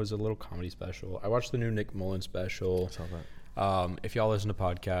 One was a little comedy special. I watched the new Nick Mullen special. I saw that. If y'all listen to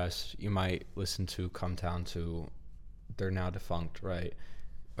podcasts, you might listen to Come Town to. They're now defunct, right?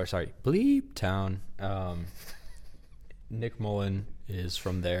 Or sorry, Bleep Town. Nick Mullen is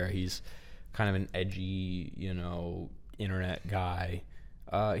from there. He's kind of an edgy, internet guy.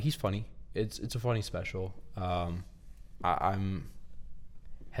 He's funny. It's a funny special. I'm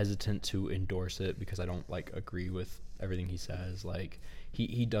hesitant to endorse it because I don't agree with everything he says. Like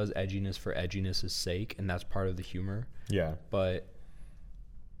he does edginess for edginess' sake, and that's part of the humor. Yeah. But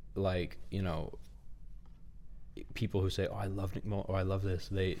people who say, "Oh, I love Nick Mullen," or "I love this,"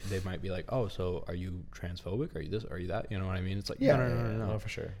 they might be like, "Oh, so are you transphobic? Are you this? Are you that?" You know what I mean? It's like, no, for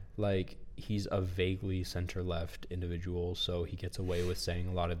sure. Like he's a vaguely center-left individual, so he gets away with saying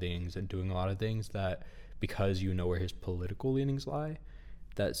a lot of things and doing a lot of things that, because where his political leanings lie,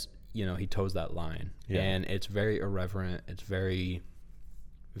 that's he toes that line, and it's very irreverent. It's very,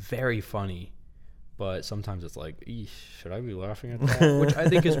 very funny, but sometimes it's like, eesh, should I be laughing at that? Which I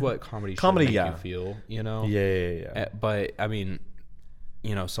think is what comedy should make you feel, you know? Yeah. But I mean,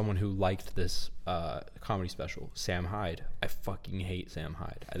 you know, someone who liked this comedy special, Sam Hyde. I fucking hate Sam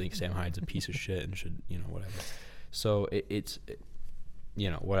Hyde. I think Sam Hyde's a piece of shit and should, you know, whatever. So it's, you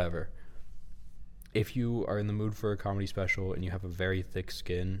know, whatever. If you are in the mood for a comedy special and you have a very thick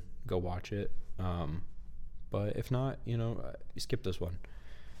skin, go watch it. But if not, you know, skip this one.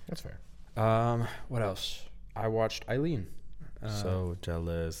 That's fair. What else? I watched Eileen. So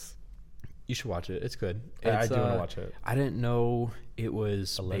jealous. You should watch it. It's good. I do want to watch it. I didn't know it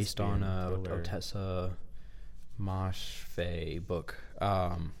was based on a thriller. Otessa Moshfegh book.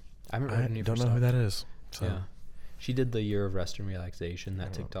 I haven't read any of her don't know stuff. who that is. So. Yeah. She did the Year of Rest and Relaxation,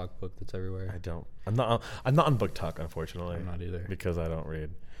 that TikTok book that's everywhere. I don't. I'm not on Book Talk, unfortunately. I'm not either. Because I don't read.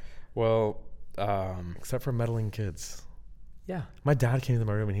 Well, except for meddling kids. Yeah. My dad came to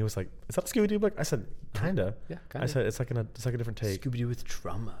my room and he was like, "Is that a Scooby-Doo book?" I said, "Kinda." Yeah, kinda. I said, "It's like a different take." Scooby-Doo with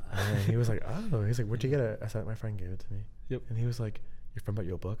trauma. And he was like, "Oh." He's like, "Where'd you get it?" I said, "My friend gave it to me." Yep. And he was like, "Your friend bought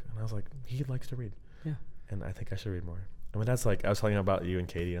you a book?" And I was like, "He likes to read." Yeah. And I think I should read more. I mean, that's like, I was telling him about you and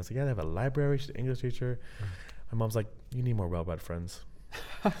Katie. And I was like, "Yeah, they have a library. She's an English teacher." My mom's like, "You need more well-read friends."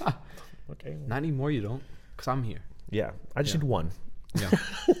 Okay. Not anymore, you don't. Because I'm here. Yeah. I just need one. Yeah.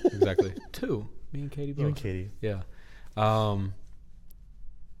 Exactly. 2. Me and Katie both. You and Katie. Yeah.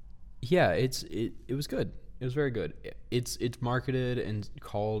 Yeah, it was good. It was very good. It's marketed and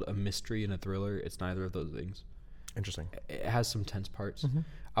called a mystery and a thriller. It's neither of those things. Interesting. It has some tense parts. Mm-hmm.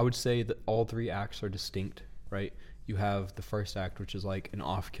 I would say that all 3 acts are distinct, right? You have the first act, which is like an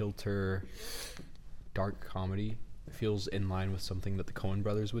off-kilter dark comedy. It feels in line with something that the Coen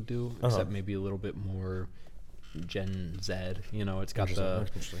brothers would do, except maybe a little bit more Gen Z. You know, it's got the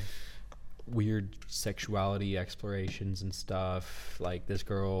weird sexuality explorations and stuff. Like this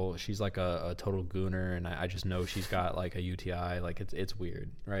girl, she's like a total gooner, and I just know she's got like a UTI. Like it's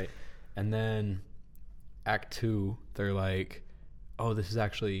weird, right? And then act 2, they're like, oh, this is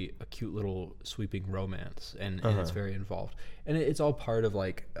actually a cute little sweeping romance, and it's very involved, and it's all part of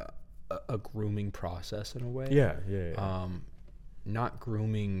like a grooming process in a way. Yeah. Not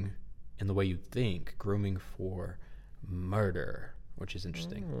grooming in the way you think, grooming for murder, which is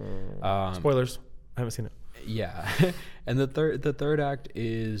interesting. Spoilers. I haven't seen it. Yeah. And the third act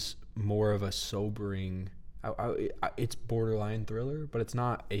is more of a sobering, it's borderline thriller, but it's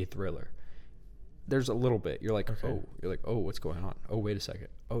not a thriller. There's a little bit. You're like, oh, what's going on? Oh, wait a second.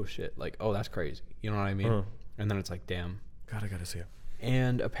 Oh shit. Like, oh, that's crazy. You know what I mean? And then it's like, damn. God, I gotta see it.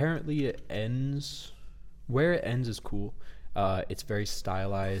 And apparently it ends, where it ends is cool. It's very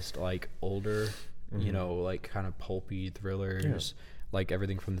stylized, like older, you know, like kind of pulpy thrillers, like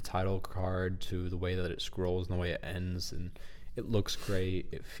everything from the title card to the way that it scrolls and the way it ends, and it looks great,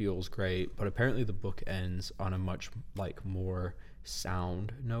 it feels great. But apparently the book ends on a much like more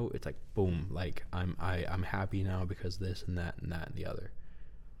sound note. It's like boom, like I'm happy now because this and that and that and the other,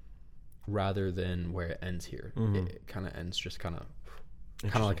 rather than where it ends here. It kind of ends just kind of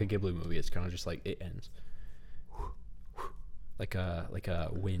like a Ghibli movie. It's kind of just like it ends like a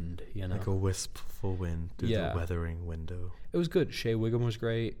wind, you know, like a wispful wind through the weathering window. It was good. Shea Wiggum was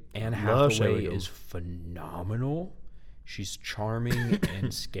great. Anne Hathaway is phenomenal. She's charming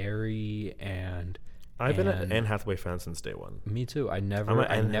and scary, and I've been an Anne Hathaway fan since day one. Me too. I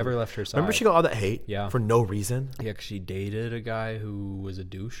never left her side. Remember she got all that hate for no reason? Yeah, 'cause she dated a guy who was a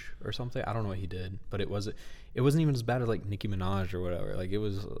douche or something. I don't know what he did, but it wasn't even as bad as like Nicki Minaj or whatever. Like it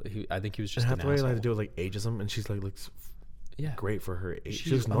was, I think he was just Anne an Hathaway asshole. had to do with like ageism, and she's like looks great for her age.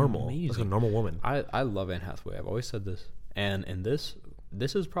 She's normal. Amazing. Like a normal woman. I love Anne Hathaway. I've always said this, and in this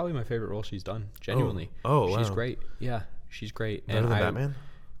is probably my favorite role she's done. Genuinely. She's great. Yeah, she's great. Better than Batman?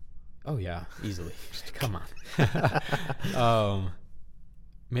 Oh yeah, easily. Come on.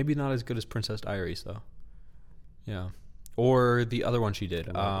 Maybe not as good as Princess Diaries though. Yeah, or the other one she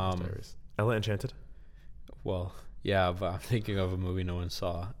did. Ella Enchanted. Well, yeah, but I'm thinking of a movie no one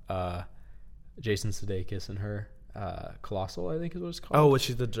saw. Jason Sudeikis and her. Colossal, I think is what it's called. Oh, what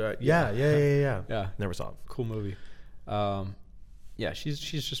she's the yeah. Never saw it. Cool movie. Yeah, she's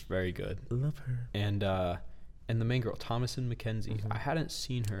just very good. Love her. And the main girl, Thomasin McKenzie. I hadn't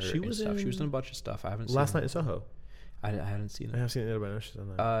seen her. She was in a bunch of stuff. I haven't seen Last Night in Soho. I hadn't seen it. I haven't seen it, but I know she's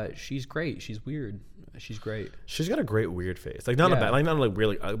on that. She's great. She's weird. She's great. She's got a great weird face. Like not a bad, like not like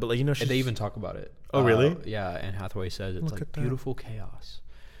really, but like you know. They even talk about it. Oh really? Yeah. Anne Hathaway says it's like beautiful chaos.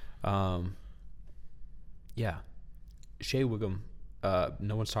 Yeah. Shea Wiggum.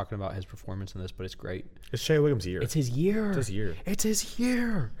 No one's talking about his performance in this, but it's great. It's Shea Wiggum's year. It's his year. It's his year. It's his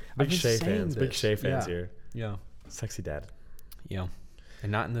year. Big Shea fans. Big Shea fans here. Yeah. Sexy dad. Yeah.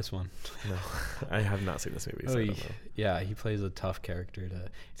 And not in this one. No, I have not seen this movie. So I don't know. Yeah, he plays a tough character.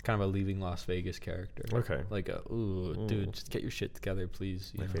 It's kind of a Leaving Las Vegas character. Okay. Like dude, just get your shit together,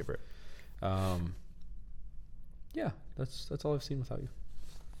 please. My favorite. Yeah, that's all I've seen without you.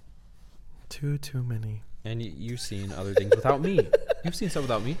 Too many. And you've seen other things without me. You've seen stuff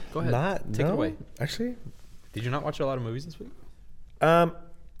without me. Go ahead. Take it away. Actually, did you not watch a lot of movies this week?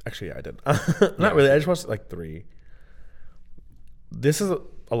 Actually, yeah, I did. Not really. I just watched like 3. This is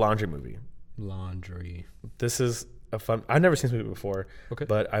a laundry movie. Laundry. This is a fun. I've never seen this movie before. Okay.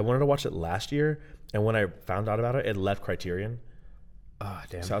 But I wanted to watch it last year, and when I found out about it, it left Criterion. Ah,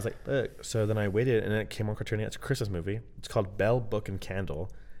 damn. So I was like, ugh. So then I waited, and then it came on Criterion. It's a Christmas movie. It's called Bell, Book, and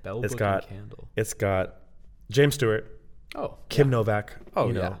Candle. Bell, Book, and Candle. It's got James Stewart. Oh. Kim Novak.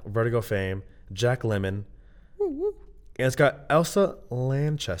 Oh, Vertigo fame. Jack Lemmon. Woo, woo. And it's got Elsa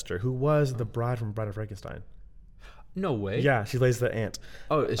Lanchester, who was the bride from Bride of Frankenstein. No way. Yeah, she plays the aunt.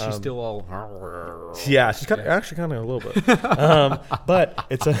 Oh, is she still all? Yeah, she's actually kind of a little bit. But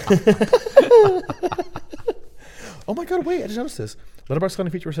it's a. Oh my God! Wait, I just noticed this. Letterboxd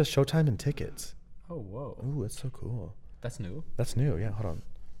Funny Feature says Showtime and tickets. Oh whoa! Ooh, that's so cool. That's new. That's new. Yeah, hold on.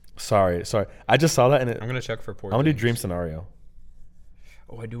 Sorry. I just saw that and I'm gonna check for Poor I'm gonna do Things. Dream Scenario.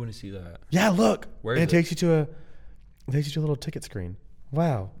 Oh, I do want to see that. Yeah, look. Where and is it takes you to a little ticket screen.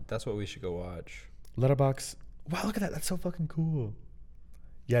 Wow. That's what we should go watch. Letterboxd. Wow, look at that. That's so fucking cool.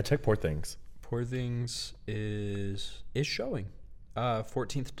 Yeah, check Poor Things. Poor Things is showing.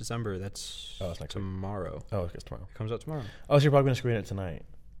 14th December. That's next week. tomorrow. Oh, it's tomorrow. It comes out tomorrow. Oh, so you're probably gonna screen it tonight.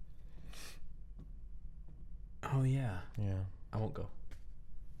 Oh yeah. Yeah. I won't go.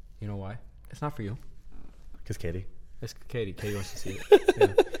 You know why? It's not for you. Because Katie. It's Katie. Katie wants to see it.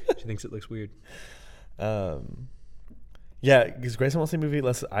 Yeah. She thinks it looks weird. Yeah, because Grayson wants to see a movie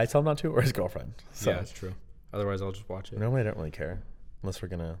unless I tell him not to, or his girlfriend. So. Yeah, that's true. Otherwise, I'll just watch it. Normally, I don't really care. Unless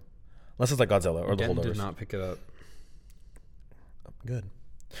it's like Godzilla or The Denton Holdovers. did not pick it up. Good.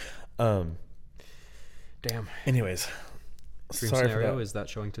 Damn. Anyways. Dream sorry Scenario, for that. is that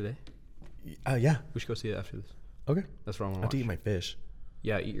showing today? Yeah. We should go see it after this. Okay. That's what I want I to have watch. to eat my fish.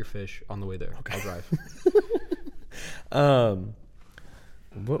 Yeah, eat your fish on the way there. Okay. I'll drive.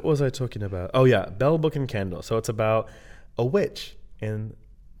 What was I talking about? Oh yeah, Bell, Book, and Candle. So it's about a witch in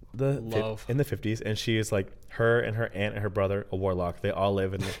the 50s, and she is like her and her aunt and her brother, a warlock. They all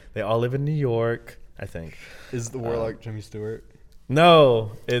live in New York, I think. Is the warlock Jimmy Stewart?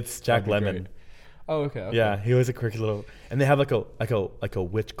 No, it's Jack Lemmon. Great. Oh, okay. Yeah, he was a quirky little, and they have like a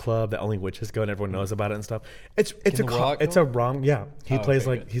witch club that only witches go, and everyone knows about it and stuff. It's a rom. Yeah, he plays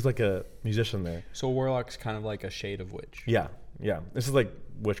okay, good. he's like a musician there. So warlock's kind of like a shade of witch. Yeah. This is like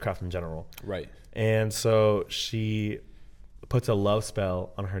witchcraft in general. Right. And so she puts a love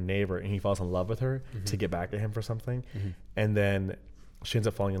spell on her neighbor, and he falls in love with her to get back at him for something, and then she ends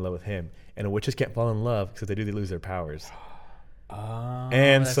up falling in love with him. And witches can't fall in love because if they do, they lose their powers.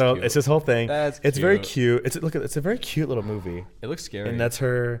 And so cute. It's this whole thing. It's very cute. It's a very cute little movie. It looks scary. And that's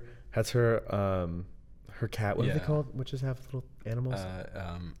her cat. What are they called? Witches have little animals.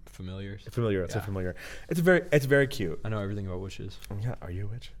 Familiars. Familiar. It's a familiar. It's very cute. I know everything about witches. Yeah. Are you a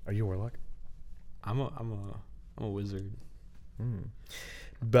witch? Are you a warlock? I'm a wizard.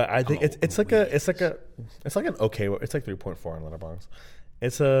 But I think it's like an okay. It's like 3.4 on Letterboxd.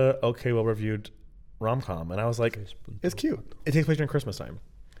 It's a okay, well reviewed rom-com, and I was like, it's cute. It takes place during Christmas time,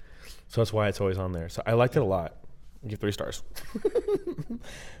 so that's why it's always on there. So I liked it a lot. I give 3 stars.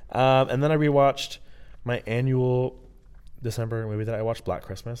 And then I rewatched my annual December movie that I watched, Black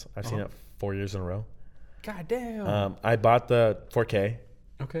Christmas. I've seen it 4 years in a row. God damn. I bought the 4K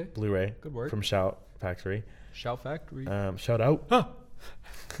Blu-ray. Good work. From Shout Factory. Shout Factory. Shout out. Huh.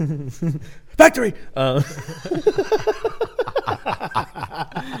 Factory.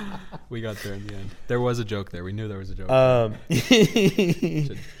 We got there in the end. There was a joke there. We knew there was a joke.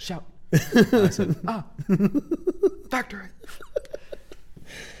 Said, shout. I said, Factory.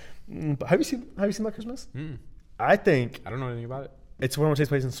 But have you seen Black Christmas? I don't know anything about it. It's one that takes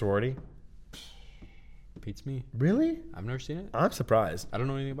place in sorority. Beats me. Really? I've never seen it. I'm surprised. I don't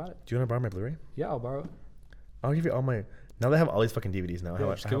know anything about it. Do you want to borrow my Blu-ray? Yeah, I'll borrow it. I'll give you all my. Now they have all these fucking DVDs now. I have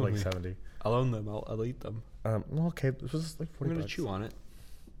like 70. I'll own them. I'll eat them. Well, okay. This was like 40 I'm gonna chew on it.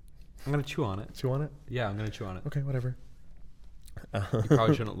 I'm gonna chew on it. Chew on it? Yeah, I'm gonna chew on it. Okay, whatever. You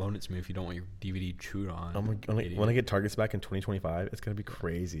probably shouldn't loan it to me if you don't want your DVD chewed on. When I get Targets back in 2025, it's gonna be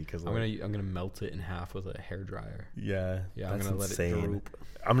crazy because I'm gonna melt it in half with a hairdryer. Yeah, I'm gonna let it droop.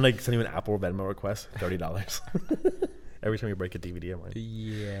 I'm gonna send you an Apple Venmo request, $30 every time you break a DVD. I'm like,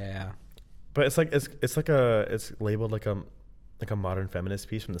 yeah. But it's labeled like a like a modern feminist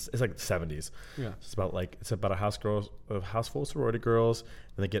piece from this. It's like the 70s. Yeah. It's about a house full of sorority girls,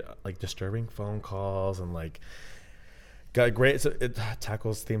 and they get like disturbing phone calls and like got great. It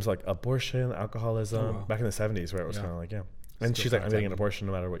tackles themes like abortion, alcoholism, back in the 70s, where it was kind of like And she's like, I'm getting an abortion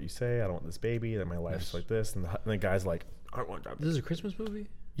no matter what you say. I don't want this baby. That my life's like this. And the guy's like, I don't want that. This is a Christmas movie?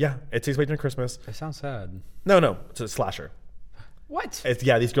 Yeah, it takes place during Christmas. It sounds sad. No, it's a slasher. What?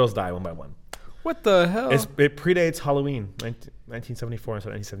 These girls die one by one. What the hell? It predates Halloween, 1974 instead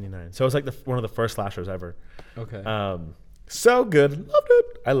of 1979. So it's like one of the first slashers ever. Okay. So good. Loved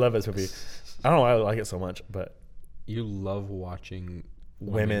it. I love this movie. I don't know why I like it so much, but you love watching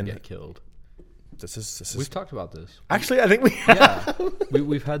women get killed. This is We've talked about this. Actually, I think we have. Yeah.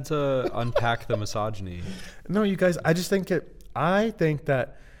 We've had to unpack the misogyny. No, you guys, I think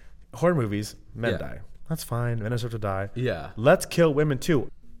that horror movies, men die. That's fine. Men deserve to die. Yeah. Let's kill women too.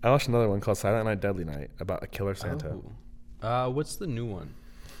 I watched another one called Silent Night, Deadly Night about a killer Santa. What's the new one?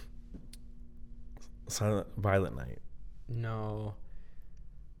 Violent Night. No.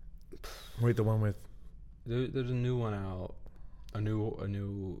 Wait, the one with... There's a new one out. A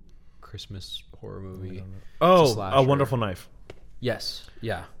new Christmas horror movie. Oh, A Wonderful Knife. Yes.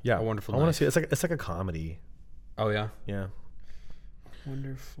 Yeah. Yeah. A Wonderful Knife. I want to see it. It's like a comedy. Oh, yeah? Yeah.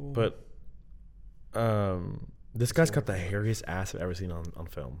 Wonderful. But this guy's got the hairiest ass I've ever seen on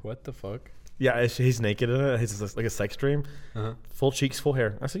film. What the fuck? Yeah, he's naked in it. He's like a sex dream. Uh-huh. Full cheeks, full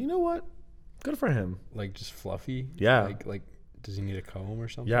hair. I said, you know what? Good for him. Like just fluffy? Yeah. Like does he need a comb or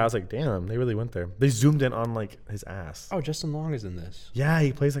something? Yeah, I was like, damn, they really went there. They zoomed in on like his ass. Oh, Justin Long is in this. Yeah,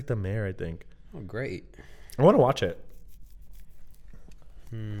 he plays like the mayor, I think. Oh, great. I want to watch it.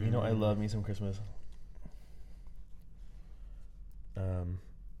 You know, I love me some Christmas. And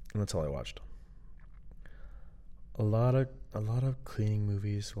that's all I watched. A lot of cleaning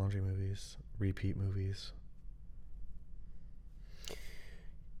movies, laundry movies, repeat movies.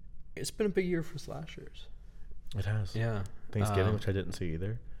 It's been a big year for slashers. It has. Yeah. Thanksgiving, which I didn't see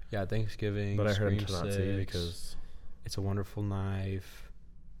either. Yeah, Thanksgiving. But I heard Scream to not see because It's a Wonderful Knife,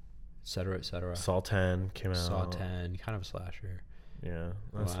 etc., etc. Saw 10 came out. Saw 10, kind of a slasher. Yeah,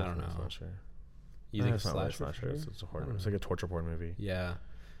 that's I don't know. Slasher. You think it's not really a slasher? Sure? It's a horror. It's like a torture porn movie. Yeah.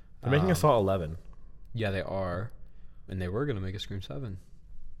 They're making a Saw 11. Yeah, they are, and they were gonna make a Scream 7,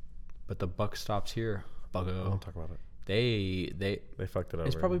 but the buck stops here. Buggo. Don't talk about it. They fucked it over.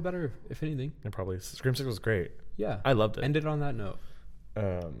 It's probably better, if anything. It probably Scream 6 was great. Yeah, I loved it. Ended on that note.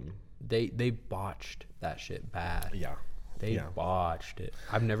 They botched that shit bad. Yeah. They botched it.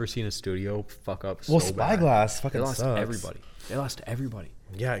 I've never seen a studio fuck up so well, bad. Spyglass fucking They lost sucks. everybody. They lost everybody.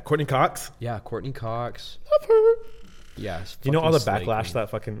 Yeah, Courtney Cox. Yeah, Courtney Cox. Love her. Yeah. You know all the backlash that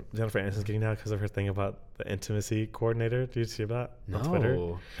fucking Jennifer Aniston's getting now because of her thing about the intimacy coordinator? Did you see that on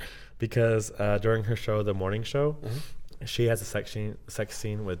Twitter? Because during her show, The Morning Show, she has a sex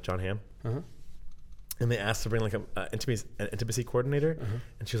scene with John Hamm. And they asked to bring like an intimacy coordinator,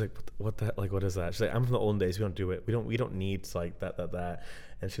 and she was like, "What the like? What is that?" She's like, "I'm from the olden days. We don't do it. We don't need like that."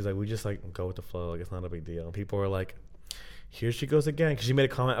 And she's like, "We just like go with the flow. Like it's not a big deal." And people were like, "Here she goes again," because she made a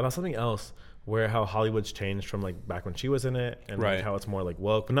comment about something else, where how Hollywood's changed from like back when she was in it, and like how it's more like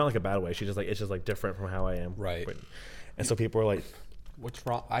woke, but not like a bad way. She's just like it's just like different from how I am. Right. And so people were like, "What's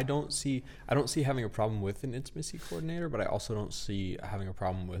wrong?" I don't see having a problem with an intimacy coordinator, but I also don't see having a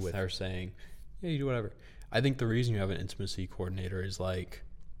problem with her saying, yeah, you do whatever. I think the reason you have an intimacy coordinator is like,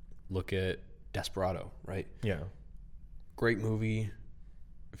 look at Desperado, right? Yeah. Great movie,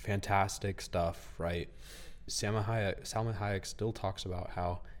 fantastic stuff, right? Salma Hayek still talks about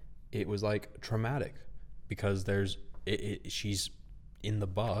how it was like traumatic because she's in the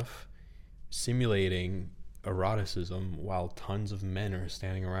buff simulating eroticism while tons of men are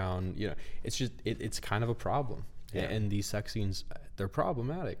standing around. You know, it's just it's kind of a problem. Yeah. And these sex scenes, they're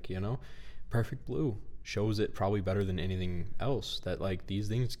problematic, you know. Perfect Blue shows it probably better than anything else that like these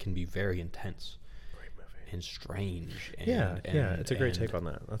things can be very intense. Great movie. And strange. And, it's a great take on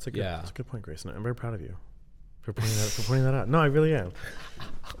that. That's a good point, Grayson. I'm very proud of you for pointing that out. No, I really am.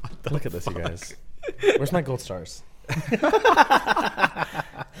 Look at this, you guys. Where's my gold stars?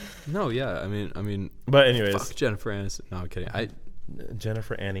 No, yeah, I mean. But anyways, fuck Jennifer Aniston. No, I'm kidding.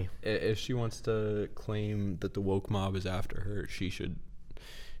 Jennifer Annie. If she wants to claim that the woke mob is after her, she should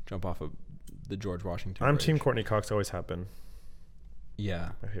jump off of the George Washington I'm Bridge. Team Courtney Cox. Always have been. Yeah.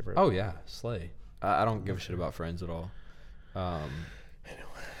 My favorite. Oh yeah, slay. I don't give a shit about Friends at all.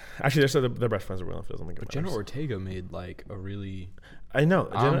 Actually, they're best friends. Are real. Doesn't make it. But Jenna Ortega made like a really. I know.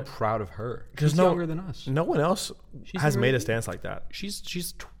 I'm proud of her. She's younger than us. No one else has made a stance like that. She's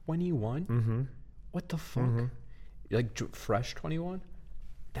 21. Mm-hmm. What the fuck? Mm-hmm. Like fresh 21.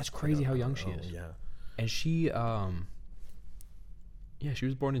 That's crazy how young she is. Yeah. And she Yeah, she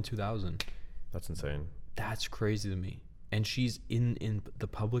was born in 2000. That's insane. That's crazy to me. And she's in the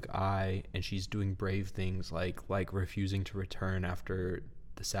public eye, and she's doing brave things like refusing to return after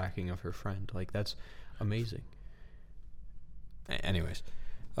the sacking of her friend. Like, that's amazing. Anyways,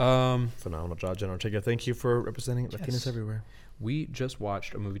 phenomenal job, Jen Ortega. Thank you for representing Latinas everywhere. We just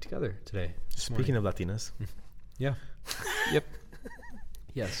watched a movie together today. Speaking of Latinas. Yeah. Yep.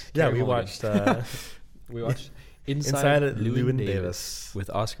 Yes. Yeah, we watched Inside Llewyn Davis with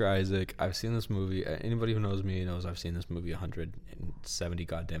Oscar Isaac. I've seen this movie. Anybody who knows me knows I've seen this movie 170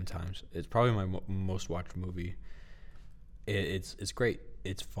 goddamn times. It's probably my most watched movie. It's great.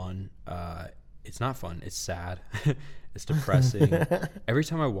 It's fun. It's not fun. It's sad. It's depressing. Every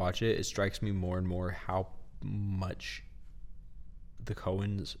time I watch it, it strikes me more and more how much the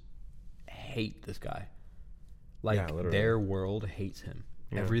Coens hate this guy. Like, their world hates him.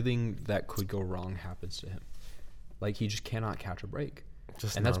 Yeah. Everything that could go wrong happens to him. Like, he just cannot catch a break.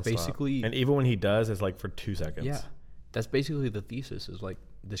 And that's basically... And even when he does, it's like for 2 seconds. Yeah. That's basically the thesis, is like,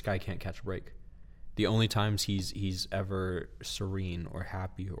 this guy can't catch a break. The only times he's ever serene or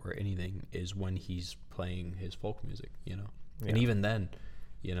happy or anything is when he's playing his folk music, you know? Yeah. And even then,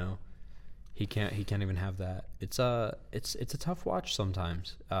 you know, he can't even have that. It's a tough watch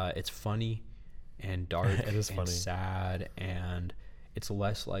sometimes. It's funny and dark and sad, and it's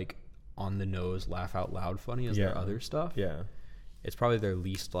less like on the nose, laugh out loud funny as their other stuff. Yeah. It's probably their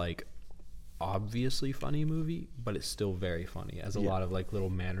least like obviously funny movie, but it's still very funny. It has a lot of like little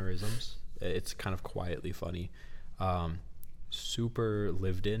mannerisms. It's kind of quietly funny. Super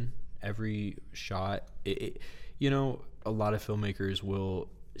lived in. Every shot, you know, a lot of filmmakers will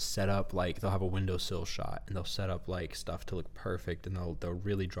set up, like, they'll have a windowsill shot and they'll set up like stuff to look perfect, and they'll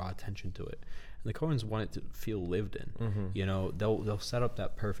really draw attention to it. And the Coens want it to feel lived in. Mm-hmm. You know, they'll set up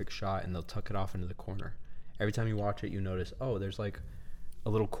that perfect shot and they'll tuck it off into the corner. Every time you watch it, you notice, oh, there's like a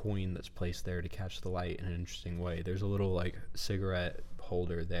little coin that's placed there to catch the light in an interesting way. There's a little like cigarette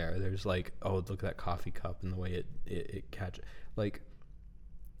holder there. There's like, oh, look at that coffee cup and the way it catches. Like,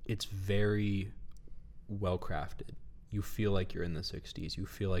 it's very well crafted. You feel like you're in the 60s. You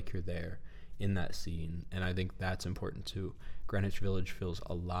feel like you're there in that scene, and I think that's important too. Greenwich Village feels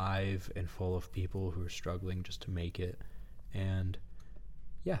alive and full of people who are struggling just to make it. And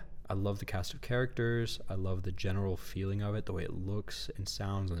yeah, I love the cast of characters. I love the general feeling of it, the way it looks and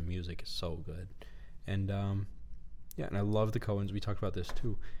sounds, and the music is so good. And yeah, and I love the Coens. We talked about this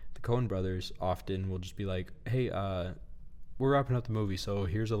too. The Coen brothers often will just be like, hey, we're wrapping up the movie, so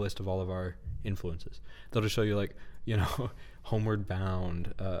here's a list of all of our influences. They'll just show you, like, you know, Homeward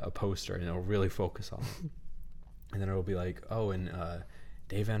Bound, a poster, and it'll really focus on it. And then it'll be like, oh, and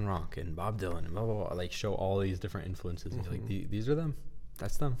Dave Van Ronk and Bob Dylan and blah, blah, blah. Like, show all these different influences. Mm-hmm. And you're like, these are them.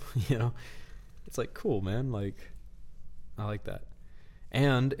 That's them. You know? It's like, cool, man. Like, I like that.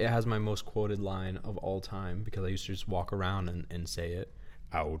 And it has my most quoted line of all time, because I used to just walk around and say it.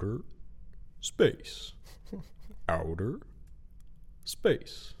 Outer space. Outer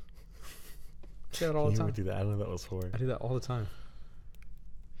space. Say that all the time. You would do that. I don't know what that was for. I do that all the time.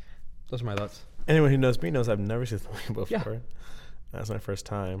 Those are my thoughts. Anyone who knows me knows I've never seen this movie before. Yeah. That's my first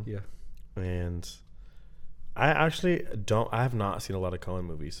time. Yeah. And I actually don't. I have not seen a lot of Coen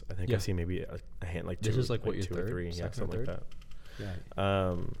movies. I think I've seen maybe a hand, like two. This is like what, your two third, or three, yeah, something like that.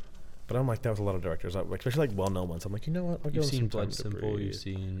 Yeah. But I'm like that with a lot of directors, especially like well-known ones. I'm like, you know what? You've seen Blood Simple. You've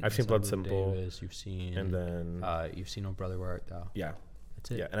seen. I've seen Blood Simple. Davis, you've seen. And then. You've seen Oh Brother Where Art Thou. Yeah.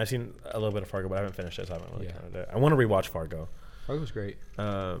 That's it. Yeah, and I've seen a little bit of Fargo, but I haven't finished it, so I haven't really counted it. I want to rewatch Fargo. Fargo's great.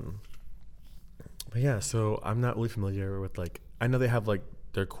 But yeah, so I'm not really familiar with, like, I know they have like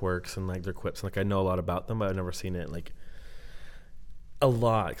their quirks and like their quips, and like I know a lot about them, but I've never seen it like a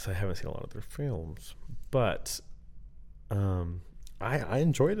lot because I haven't seen a lot of their films. But I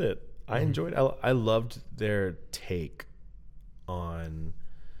enjoyed it. I loved their take on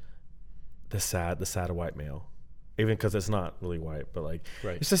the sad white male. Even because it's not really white, but like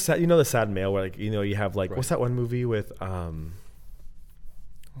it's just sad, you know, the sad male where, like, you know, you have like what's that one movie with oh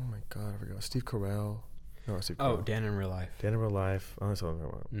my god, I forgot. Steve Carell. No, Steve Carell. Oh, Dan in Real Life. Dan in Real Life. Oh, that's what I'm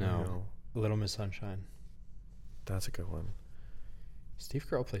talking about. No. Little Miss Sunshine. That's a good one. Steve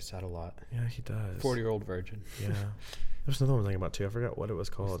Carell plays sad a lot. Yeah, he does. 40-Year-Old Virgin. Yeah. There's another one I'm thinking about too. I forgot what it was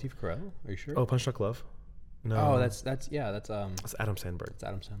called. Steve Carell? Are you sure? Oh, Punch Drunk Love. No. Oh, that's That's Adam Sandberg. It's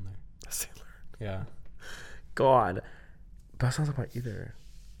Adam Sandler. That's Sandler. Yeah. God. But that sounds about either.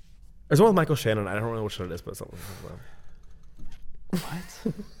 There's one with Michael Shannon. I don't know which one it is, but something like that.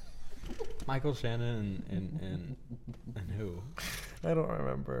 What? Michael Shannon and who? I don't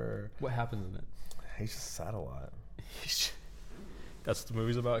remember. What happens in it? He's just sad a lot. That's what the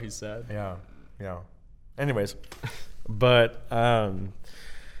movie's about. He's sad. Yeah. Anyways, But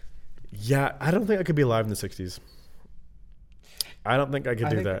yeah, I don't think I could be alive in the 60s. I don't think I could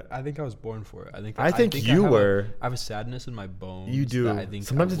do that. I think I was born for it. I think you were. I have a sadness in my bones. You do. That I think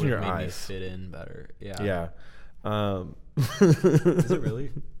sometimes it's in your made eyes. Me fit in better. Yeah. Yeah. Is it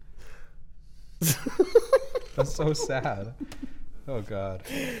really? That's so sad. Oh God.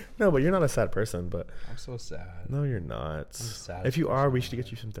 No, but you're not a sad person. But I'm so sad. no, you're not. I'm sad. If you are, we should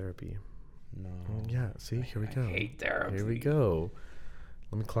get you some therapy. No. Yeah. See, here we go. I hate therapy. Here we go.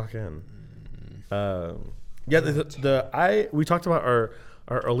 Let me clock in. Yeah. We talked about our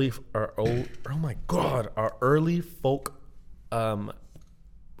early folk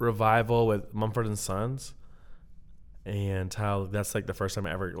revival with Mumford & Sons, and how that's like the first time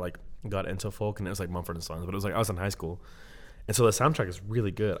I ever like got into folk, and it was like Mumford & Sons, but it was like I was in high school, and so the soundtrack is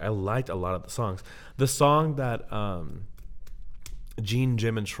really good. I liked a lot of the songs. The song that Gene,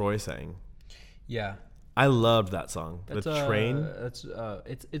 Jim, and Troy sang, Yeah. I loved that song. That's the Train. It's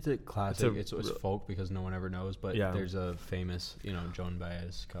a classic. It's folk because no one ever knows, but Yeah. there's a famous, Joan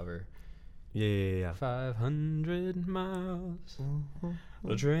Baez cover. Yeah. 500 miles.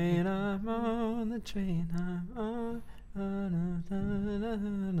 The train I'm on, the train I'm on.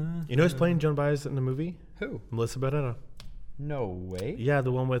 You know who's playing Joan Baez in the movie? Who? Melissa Barrera. No way. Yeah,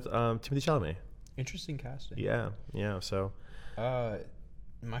 the one with Timothée Chalamet. Interesting casting. Yeah. So.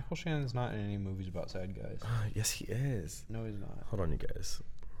 Michael Shannon's not in any movies about sad guys. Yes, he is. No, he's not. Hold on, you guys.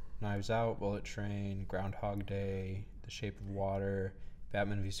 Knives Out, Bullet Train, Groundhog Day, The Shape of Water,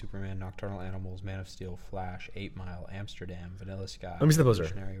 Batman v Superman, Nocturnal Animals, Man of Steel, Flash, 8 Mile, Amsterdam, Vanilla Sky. Let me see the poster.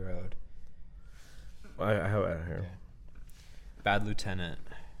 Missionary Road. I have it here. Okay. Bad Lieutenant.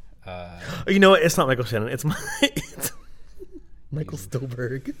 You know what? It's not Michael Shannon. It's Michael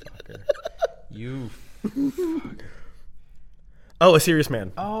Stolberg. Fucker. You fucker. Oh, A Serious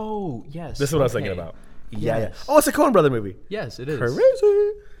Man. Oh, yes. This is what I was thinking about. Yes. Oh, it's a Coen Brother movie. Yes, it is.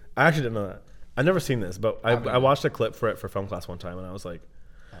 Crazy. I actually didn't know that. I've never seen this, but I watched a clip for it for film class one time, and I was like,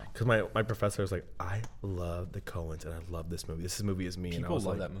 because my professor was like, I love the Coens, and I love this movie. This movie is me. People and I was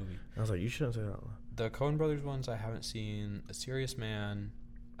love like, that movie. I was like, you shouldn't say that. The Coen Brothers ones I haven't seen. A Serious Man.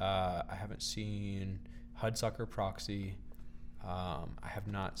 I haven't seen Hudsucker Proxy. I have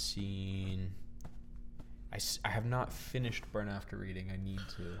not seen. I have not finished Burn After Reading. I need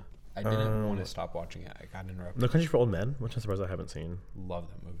to. I didn't want to stop watching it. I got interrupted. No Country for Old Men, which I'm surprised I haven't seen. Love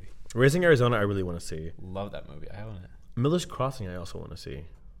that movie. Raising Arizona, I really want to see. Love that movie. I haven't. Miller's Crossing, I also want to see.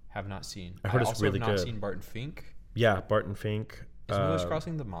 Have not seen. I heard it's also really have not good. seen Barton Fink. Yeah, Barton Fink. Is Miller's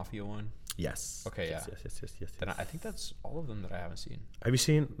Crossing the Mafia one? Yes. Okay, yeah. Yes. Then I think that's all of them that I haven't seen. Have you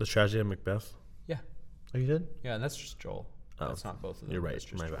seen The Tragedy of Macbeth? Yeah. Oh, you did? Yeah, and that's just Joel. Oh, That's not both of them. You're right. That's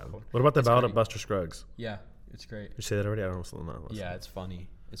just My Joel. bad. What about the It's Ballad great. of Buster Scruggs? Yeah, it's great. Did you say that already? I don't know. Yeah, it's funny.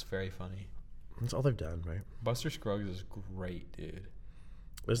 It's very funny. That's all they've done, right? Buster Scruggs is great, dude.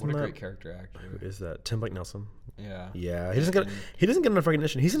 Isn't What a that, great character actor. Who is that? Tim Blake Nelson. Yeah. Yeah, he doesn't get enough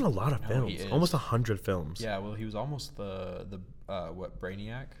recognition. He's in a lot of No, films, he is. almost 100 films. Yeah, well, he was almost the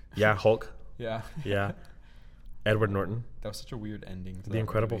Brainiac? Yeah, Hulk. Yeah. Yeah, Edward Norton. That was such a weird ending to The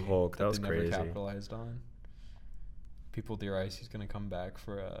Incredible movie Hulk, that was they crazy. Never capitalized on. People theorize he's gonna come back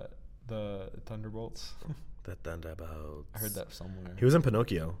for the Thunderbolts. The Thunderbolts. I heard that somewhere. He was in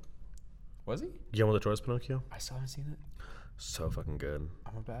Pinocchio. Was he? Guillermo del Toro's Pinocchio. I still haven't seen it. So fucking good.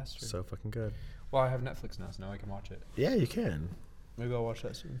 I'm a bastard. So fucking good. Well, I have Netflix now, so now I can watch it. Yeah, you can. Maybe I'll watch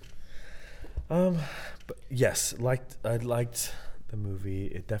that soon. But yes, I liked the movie.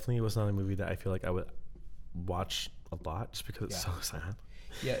 It definitely was not a movie that I feel like I would watch a lot, just because it's so sad.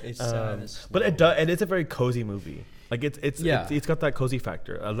 Yeah, it's sad. But it does, and it's a very cozy movie. Like it's got that cozy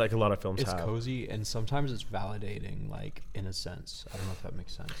factor, like a lot of films It's have. cozy, and sometimes it's validating, like, in a sense. I don't know if that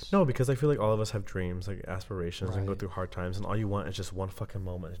makes sense. No, because I feel like all of us have dreams, like aspirations, and go Right. through hard times, and all you want is just one fucking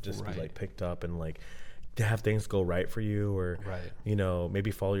moment to just be Right. like picked up and like to have things go right for you, or Right.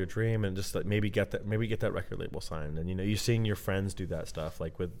 maybe follow your dream and just like maybe get that record label signed, and you're seeing your friends do that stuff,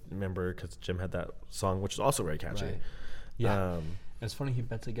 like remember because Jim had that song which is also very catchy. Right. Yeah, and it's funny he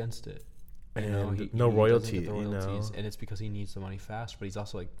bets against it. And he no doesn't royalty, get the royalties, and it's because he needs the money fast. But he's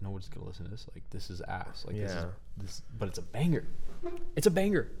also like, no one's gonna listen to this. Like, this is ass. Like, this, but it's a banger. It's a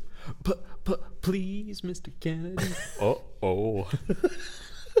banger. Please, Mr. Kennedy. Oh.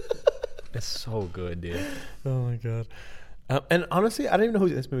 It's so good, dude. Oh my god. And honestly, I didn't even know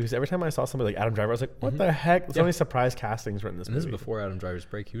who's in this movie, because every time I saw somebody like Adam Driver, I was like, what the heck? So many surprise castings were in this movie. This is before Adam Driver's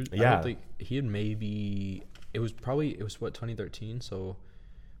break. He was. I Yeah. don't think he had maybe. It was what 2013. So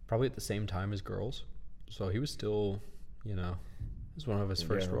probably at the same time as Girls. So he was still, it was one of his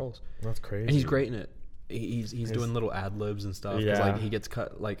first roles. That's crazy. And he's great in it. he's doing little ad libs and stuff. Yeah. Like he gets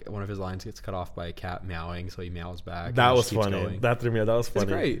cut, like one of his lines gets cut off by a cat meowing, so he meows back. That was funny. Going. That threw me out. That was funny.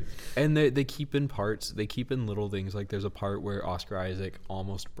 It's great. And they keep in parts. They keep in little things. Like there's a part where Oscar Isaac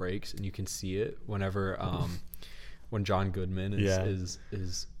almost breaks, and you can see it whenever when John Goodman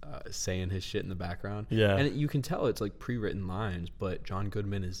is saying his shit in the background. Yeah. And you can tell it's like pre-written lines, but John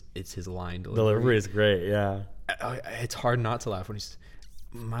Goodman it's his line delivery. Delivery is great. Yeah. It's hard not to laugh when he's,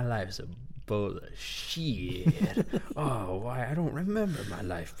 my life's a bowl of shit. Oh, why I don't remember my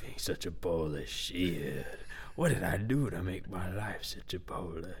life being such a bowl of shit. What did I do to make my life such a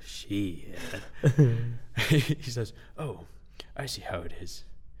bowl of shit? He says, oh, I see how it is.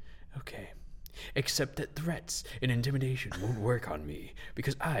 Okay. Except that threats and intimidation won't work on me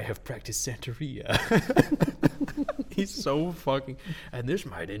because I have practiced Santeria. He's so fucking... And this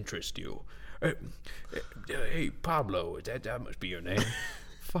might interest you. Hey, Pablo, that must be your name.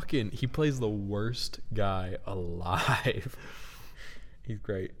 Fucking, he plays the worst guy alive. He's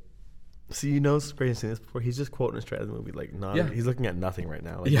great. See, you know, it's great to see this before. He's just quoting straight out of the movie, like he's looking at nothing right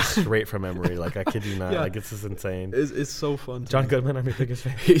now, like straight from memory. Like I kid you not, like it's just insane. It's so fun. John Goodman, I'm your biggest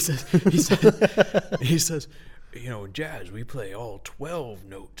fan. He says, you know, in jazz we play all 12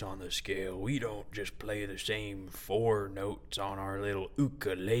 notes on the scale. We don't just play the same 4 notes on our little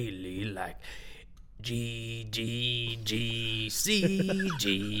ukulele like G G G C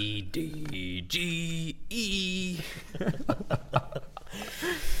G D G E.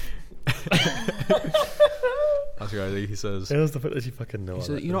 Oscar Isaac, he says, it was the fact that you fucking know. He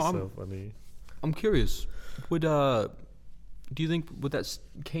said, you know, so funny. I'm curious. Do you think would that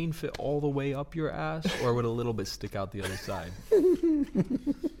cane fit all the way up your ass, or would a little bit stick out the other side?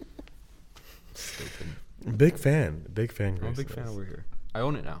 Stupid. Big fan, Grace. I'm a big fan over here. I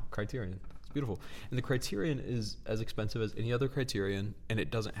own it now. Criterion. It's beautiful, and the Criterion is as expensive as any other Criterion, and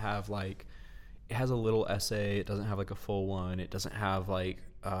it doesn't have like, it has a little essay. It doesn't have like a full one. It doesn't have like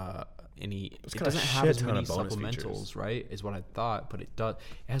any. It doesn't have as many supplementals, features. Right? Is what I thought, but it does.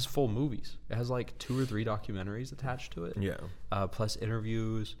 It has full movies. It has like 2 or 3 documentaries attached to it. Yeah. Plus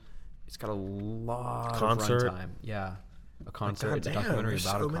interviews. It's got a lot concert. of runtime. Yeah. A concert. It's a documentary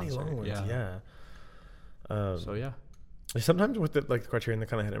about a concert. Long ones. Yeah. So yeah. Sometimes with the Criterion, they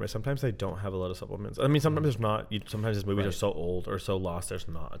kind of hit it. Sometimes they don't have a lot of supplements. I mean, sometimes there's not. Sometimes these movies are so old or so lost. There's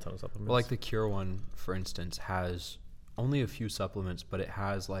not a ton of supplements. Well, like the Cure one, for instance, has only a few supplements, but it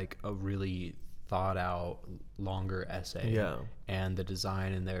has like a really thought out, longer essay. Yeah. And the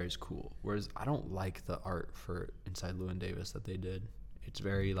design in there is cool. Whereas I don't like the art for Inside Llewyn Davis that they did. It's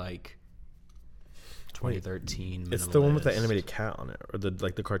very like 2013. It's the one with the animated cat on it, or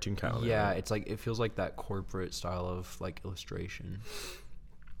the cartoon cat on it. Yeah, it's like, it feels like that corporate style of like illustration,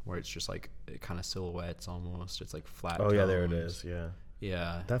 where it's just like kind of silhouettes almost. It's like flat. Oh yeah, there it is. Yeah.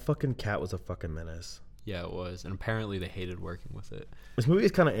 Yeah. That fucking cat was a fucking menace. Yeah, it was, and apparently they hated working with it. This movie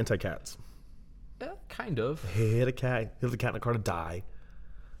is kind of anti-cats. Kind of. He hit a cat. He hit the cat in a car to die.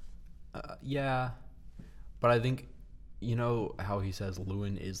 Yeah, but I think, you know how he says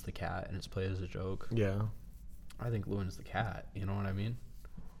Llewyn is the cat and it's played as a joke? Yeah. I think Llewyn's the cat. You know what I mean?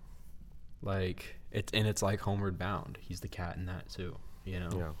 Like, it's like Homeward Bound. He's the cat in that too. You know?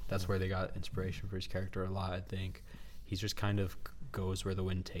 Yeah. That's where they got inspiration for his character a lot, I think. He's just kind of goes where the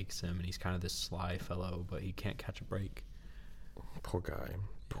wind takes him, and he's kind of this sly fellow, but he can't catch a break. Poor guy.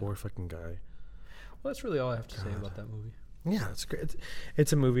 Poor fucking guy. Well, that's really all I have to say about that movie. Yeah, it's great.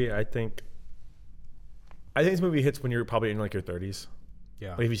 It's a movie, I think this movie hits when you're probably in like your 30s.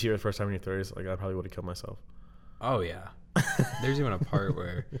 Yeah. Like if you see it for the first time in your 30s, like I probably would have killed myself. Oh yeah. There's even a part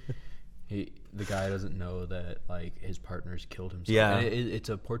where the guy doesn't know that like his partner's killed himself. Yeah. And it's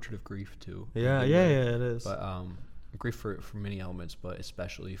a portrait of grief too. Yeah, it is. But grief for many elements, but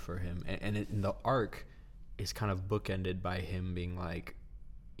especially for him. And the arc is kind of bookended by him being like,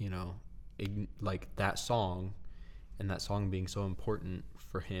 you know, like that song, and that song being so important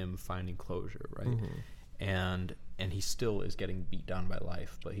for him finding closure, right? Mm-hmm. And he still is getting beat down by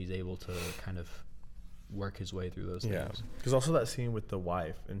life, but he's able to kind of work his way through those things. Yeah, because also that scene with the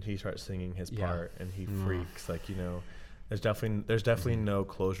wife, and he starts singing his part, and he freaks. Like, you know, there's definitely no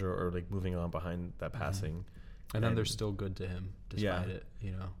closure or like moving on behind that passing. And then they're still good to him despite it,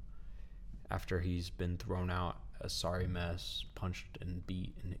 you know, after he's been thrown out a sorry mess, punched and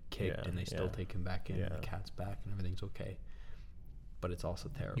beat and kicked, and they still take him back in, and the cat's back and everything's okay. But it's also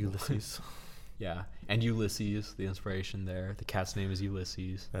terrible. Ulysses. Yeah, and Ulysses, the inspiration there. The cat's name is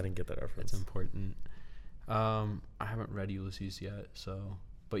Ulysses. I didn't get that reference. It's important. I haven't read Ulysses yet,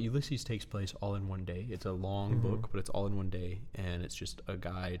 but Ulysses takes place all in one day. It's a long book, but it's all in one day, and it's just a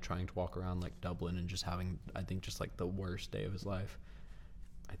guy trying to walk around like Dublin and just having, I think, just like the worst day of his life.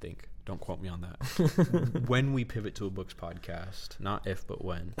 I think. Don't quote me on that. When we pivot to a books podcast, not if but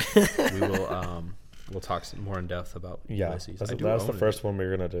when, we will we'll talk some more in depth about Ulysses. That's the first one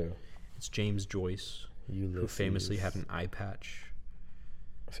we're gonna do. It's James Joyce, who famously had an eye patch.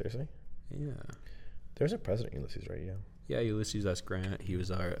 Seriously? Yeah. There's a President Ulysses, right? Yeah. Yeah, Ulysses S. Grant. He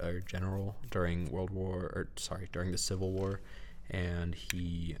was our general during during the Civil War, and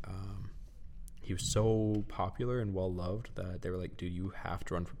he was so popular and well loved that they were like, dude, you have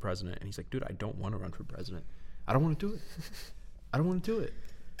to run for president. And he's like, dude, I don't want to run for president. I don't want to do it. I don't want to do it.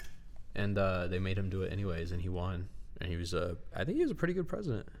 And they made him do it anyways, and he won. And he was I think he was a pretty good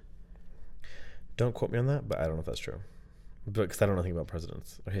president. Don't quote me on that, but I don't know if that's true. Because I don't know anything about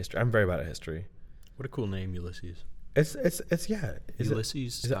presidents or history. I'm very bad at history. What a cool name, Ulysses. It's yeah.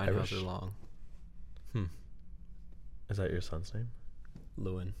 Ulysses Steinhauser Long. Is that your son's name?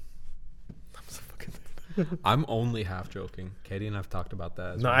 Lewin. I'm so fucking. I'm only half joking. Katie and I've talked about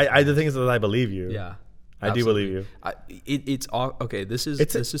that. No, the thing is that I believe you. Yeah, I do believe you. It's all okay. This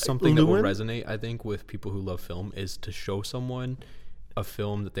is something that will resonate, I think, with people who love film. Is to show someone a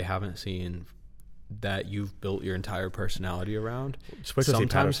film that they haven't seen, that you've built your entire personality around.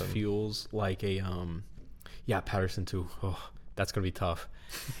 Sometimes feels like a Patterson too. Oh, that's gonna be tough.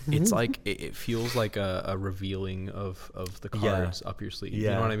 It's like it feels like a revealing of the cards up your sleeve. You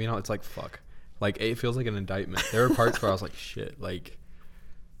know what I mean? It's like fuck. Like it feels like an indictment. There were parts where I was like, shit. Like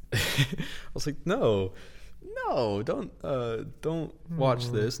I was like, no, don't watch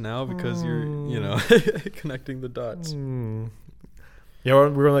this now because you're connecting the dots. Yeah, we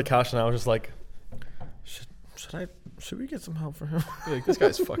were on the couch and I was just like, should we get some help for him? Like, this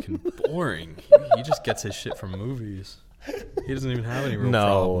guy's fucking boring. He just gets his shit from movies. He doesn't even have any real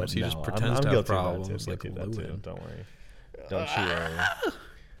problems. He just pretends to have problems. Like Lewin. Don't worry. Don't you worry.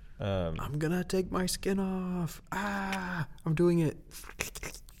 I'm gonna take my skin off. I'm doing it.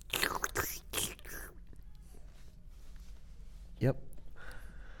 Yep.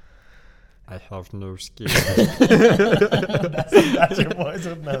 I have no skin. That's your voice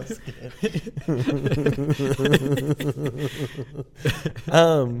with no skin.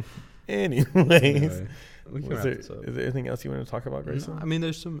 Anyways. Is there anything else you want to talk about, Grayson? No, I mean,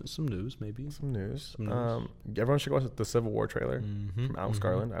 there's some news, maybe. Some news. Everyone should watch the Civil War trailer from Alex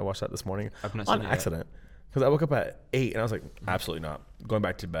Garland. I watched that this morning on accident because I woke up at 8 and I was like, absolutely not going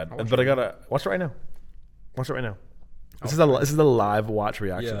back to bed. But I gotta watch it right now. This is the live watch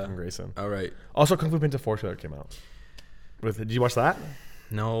reaction from Grayson. All right. Also, Kung Fu Panda 4 trailer came out. Did you watch that?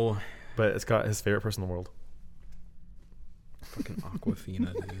 No. But it's got his favorite person in the world. Fucking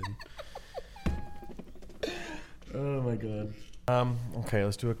Aquafina, dude. Oh my god. Okay,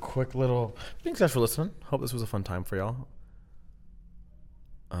 let's do a quick little. Thanks guys for listening. Hope this was a fun time for y'all.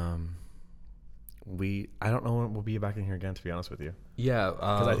 I don't know when we'll be back in here again, to be honest with you. Yeah,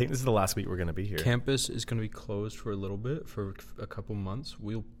 because I think this is the last week we're going to be here. Campus is going to be closed for a little bit, for a couple months.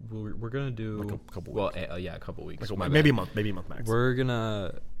 We're going to do like a couple weeks. A couple weeks. Like maybe a month max. We're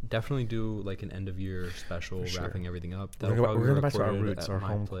gonna definitely do like an end of year special, wrapping everything up. We're going back to our roots, our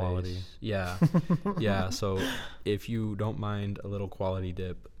home quality. Yeah, yeah. So if you don't mind a little quality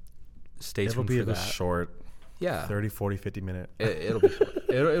dip, stay tuned for that. It'll be a short. Yeah, 30, 40, 50 minute. It'll be short.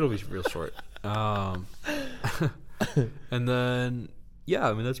 It'll be real short. And then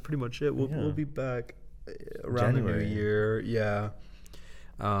I mean that's pretty much it. We'll be back around January. The new year. Yeah.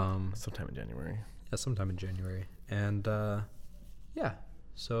 Sometime in January. Yeah, sometime in January. And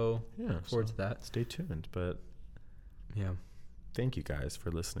so look forward to that. Stay tuned. But thank you guys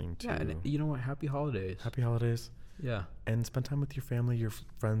for listening to. Yeah, and you know what? Happy holidays. Happy holidays. Yeah. And spend time with your family, your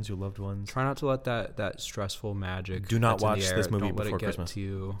friends, your loved ones. Try not to let that stressful magic. Do not watch this movie before Christmas. To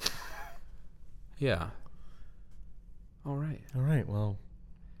you. Yeah. All right. Well.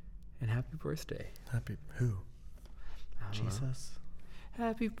 And happy birthday. Happy who? Jesus.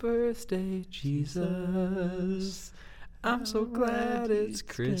 Happy birthday, Jesus. I'm so glad it's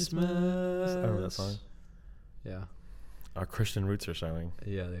Christmas. I remember that song. Yeah. Our Christian roots are showing.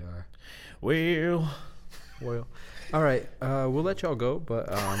 Yeah, they are. Well. All right. We'll let y'all go, but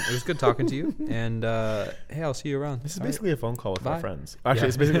it was good talking to you. And hey, I'll see you around. This is basically a phone call with our friends. Actually,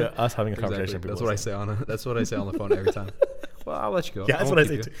 it's basically us having a conversation. Exactly. That's what I say on the phone every time. Well, I'll let you go. Yeah, that's what I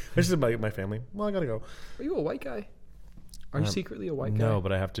say too. This is my family. Well, I gotta go. Are you a white guy? Are you secretly a white guy? No,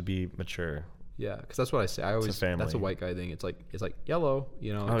 but I have to be mature. Yeah, because that's what I say. I always. That's a white guy thing. It's like yellow.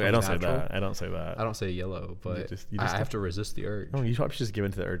 You know. Okay, I don't say that. I don't say that. I don't say yellow, but I have to resist the urge. No, you probably just give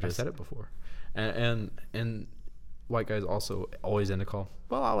in to the urges. I said it before, and white guys also always end a call.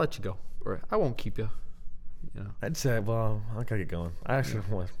 Well, I'll let you go, or I won't keep you. You know. I'd say, well, I gotta get going. I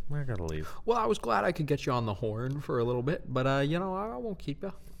gotta leave. Well, I was glad I could get you on the horn for a little bit, but I won't keep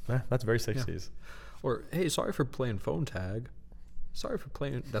you. That's very 60s. Yeah. Or, hey, sorry for playing phone tag. Sorry for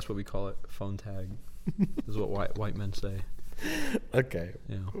playing. That's what we call it, phone tag. This is what white men say. Okay.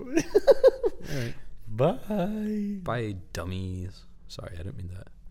 Yeah. All right. Bye. Bye, dummies. Sorry, I didn't mean that.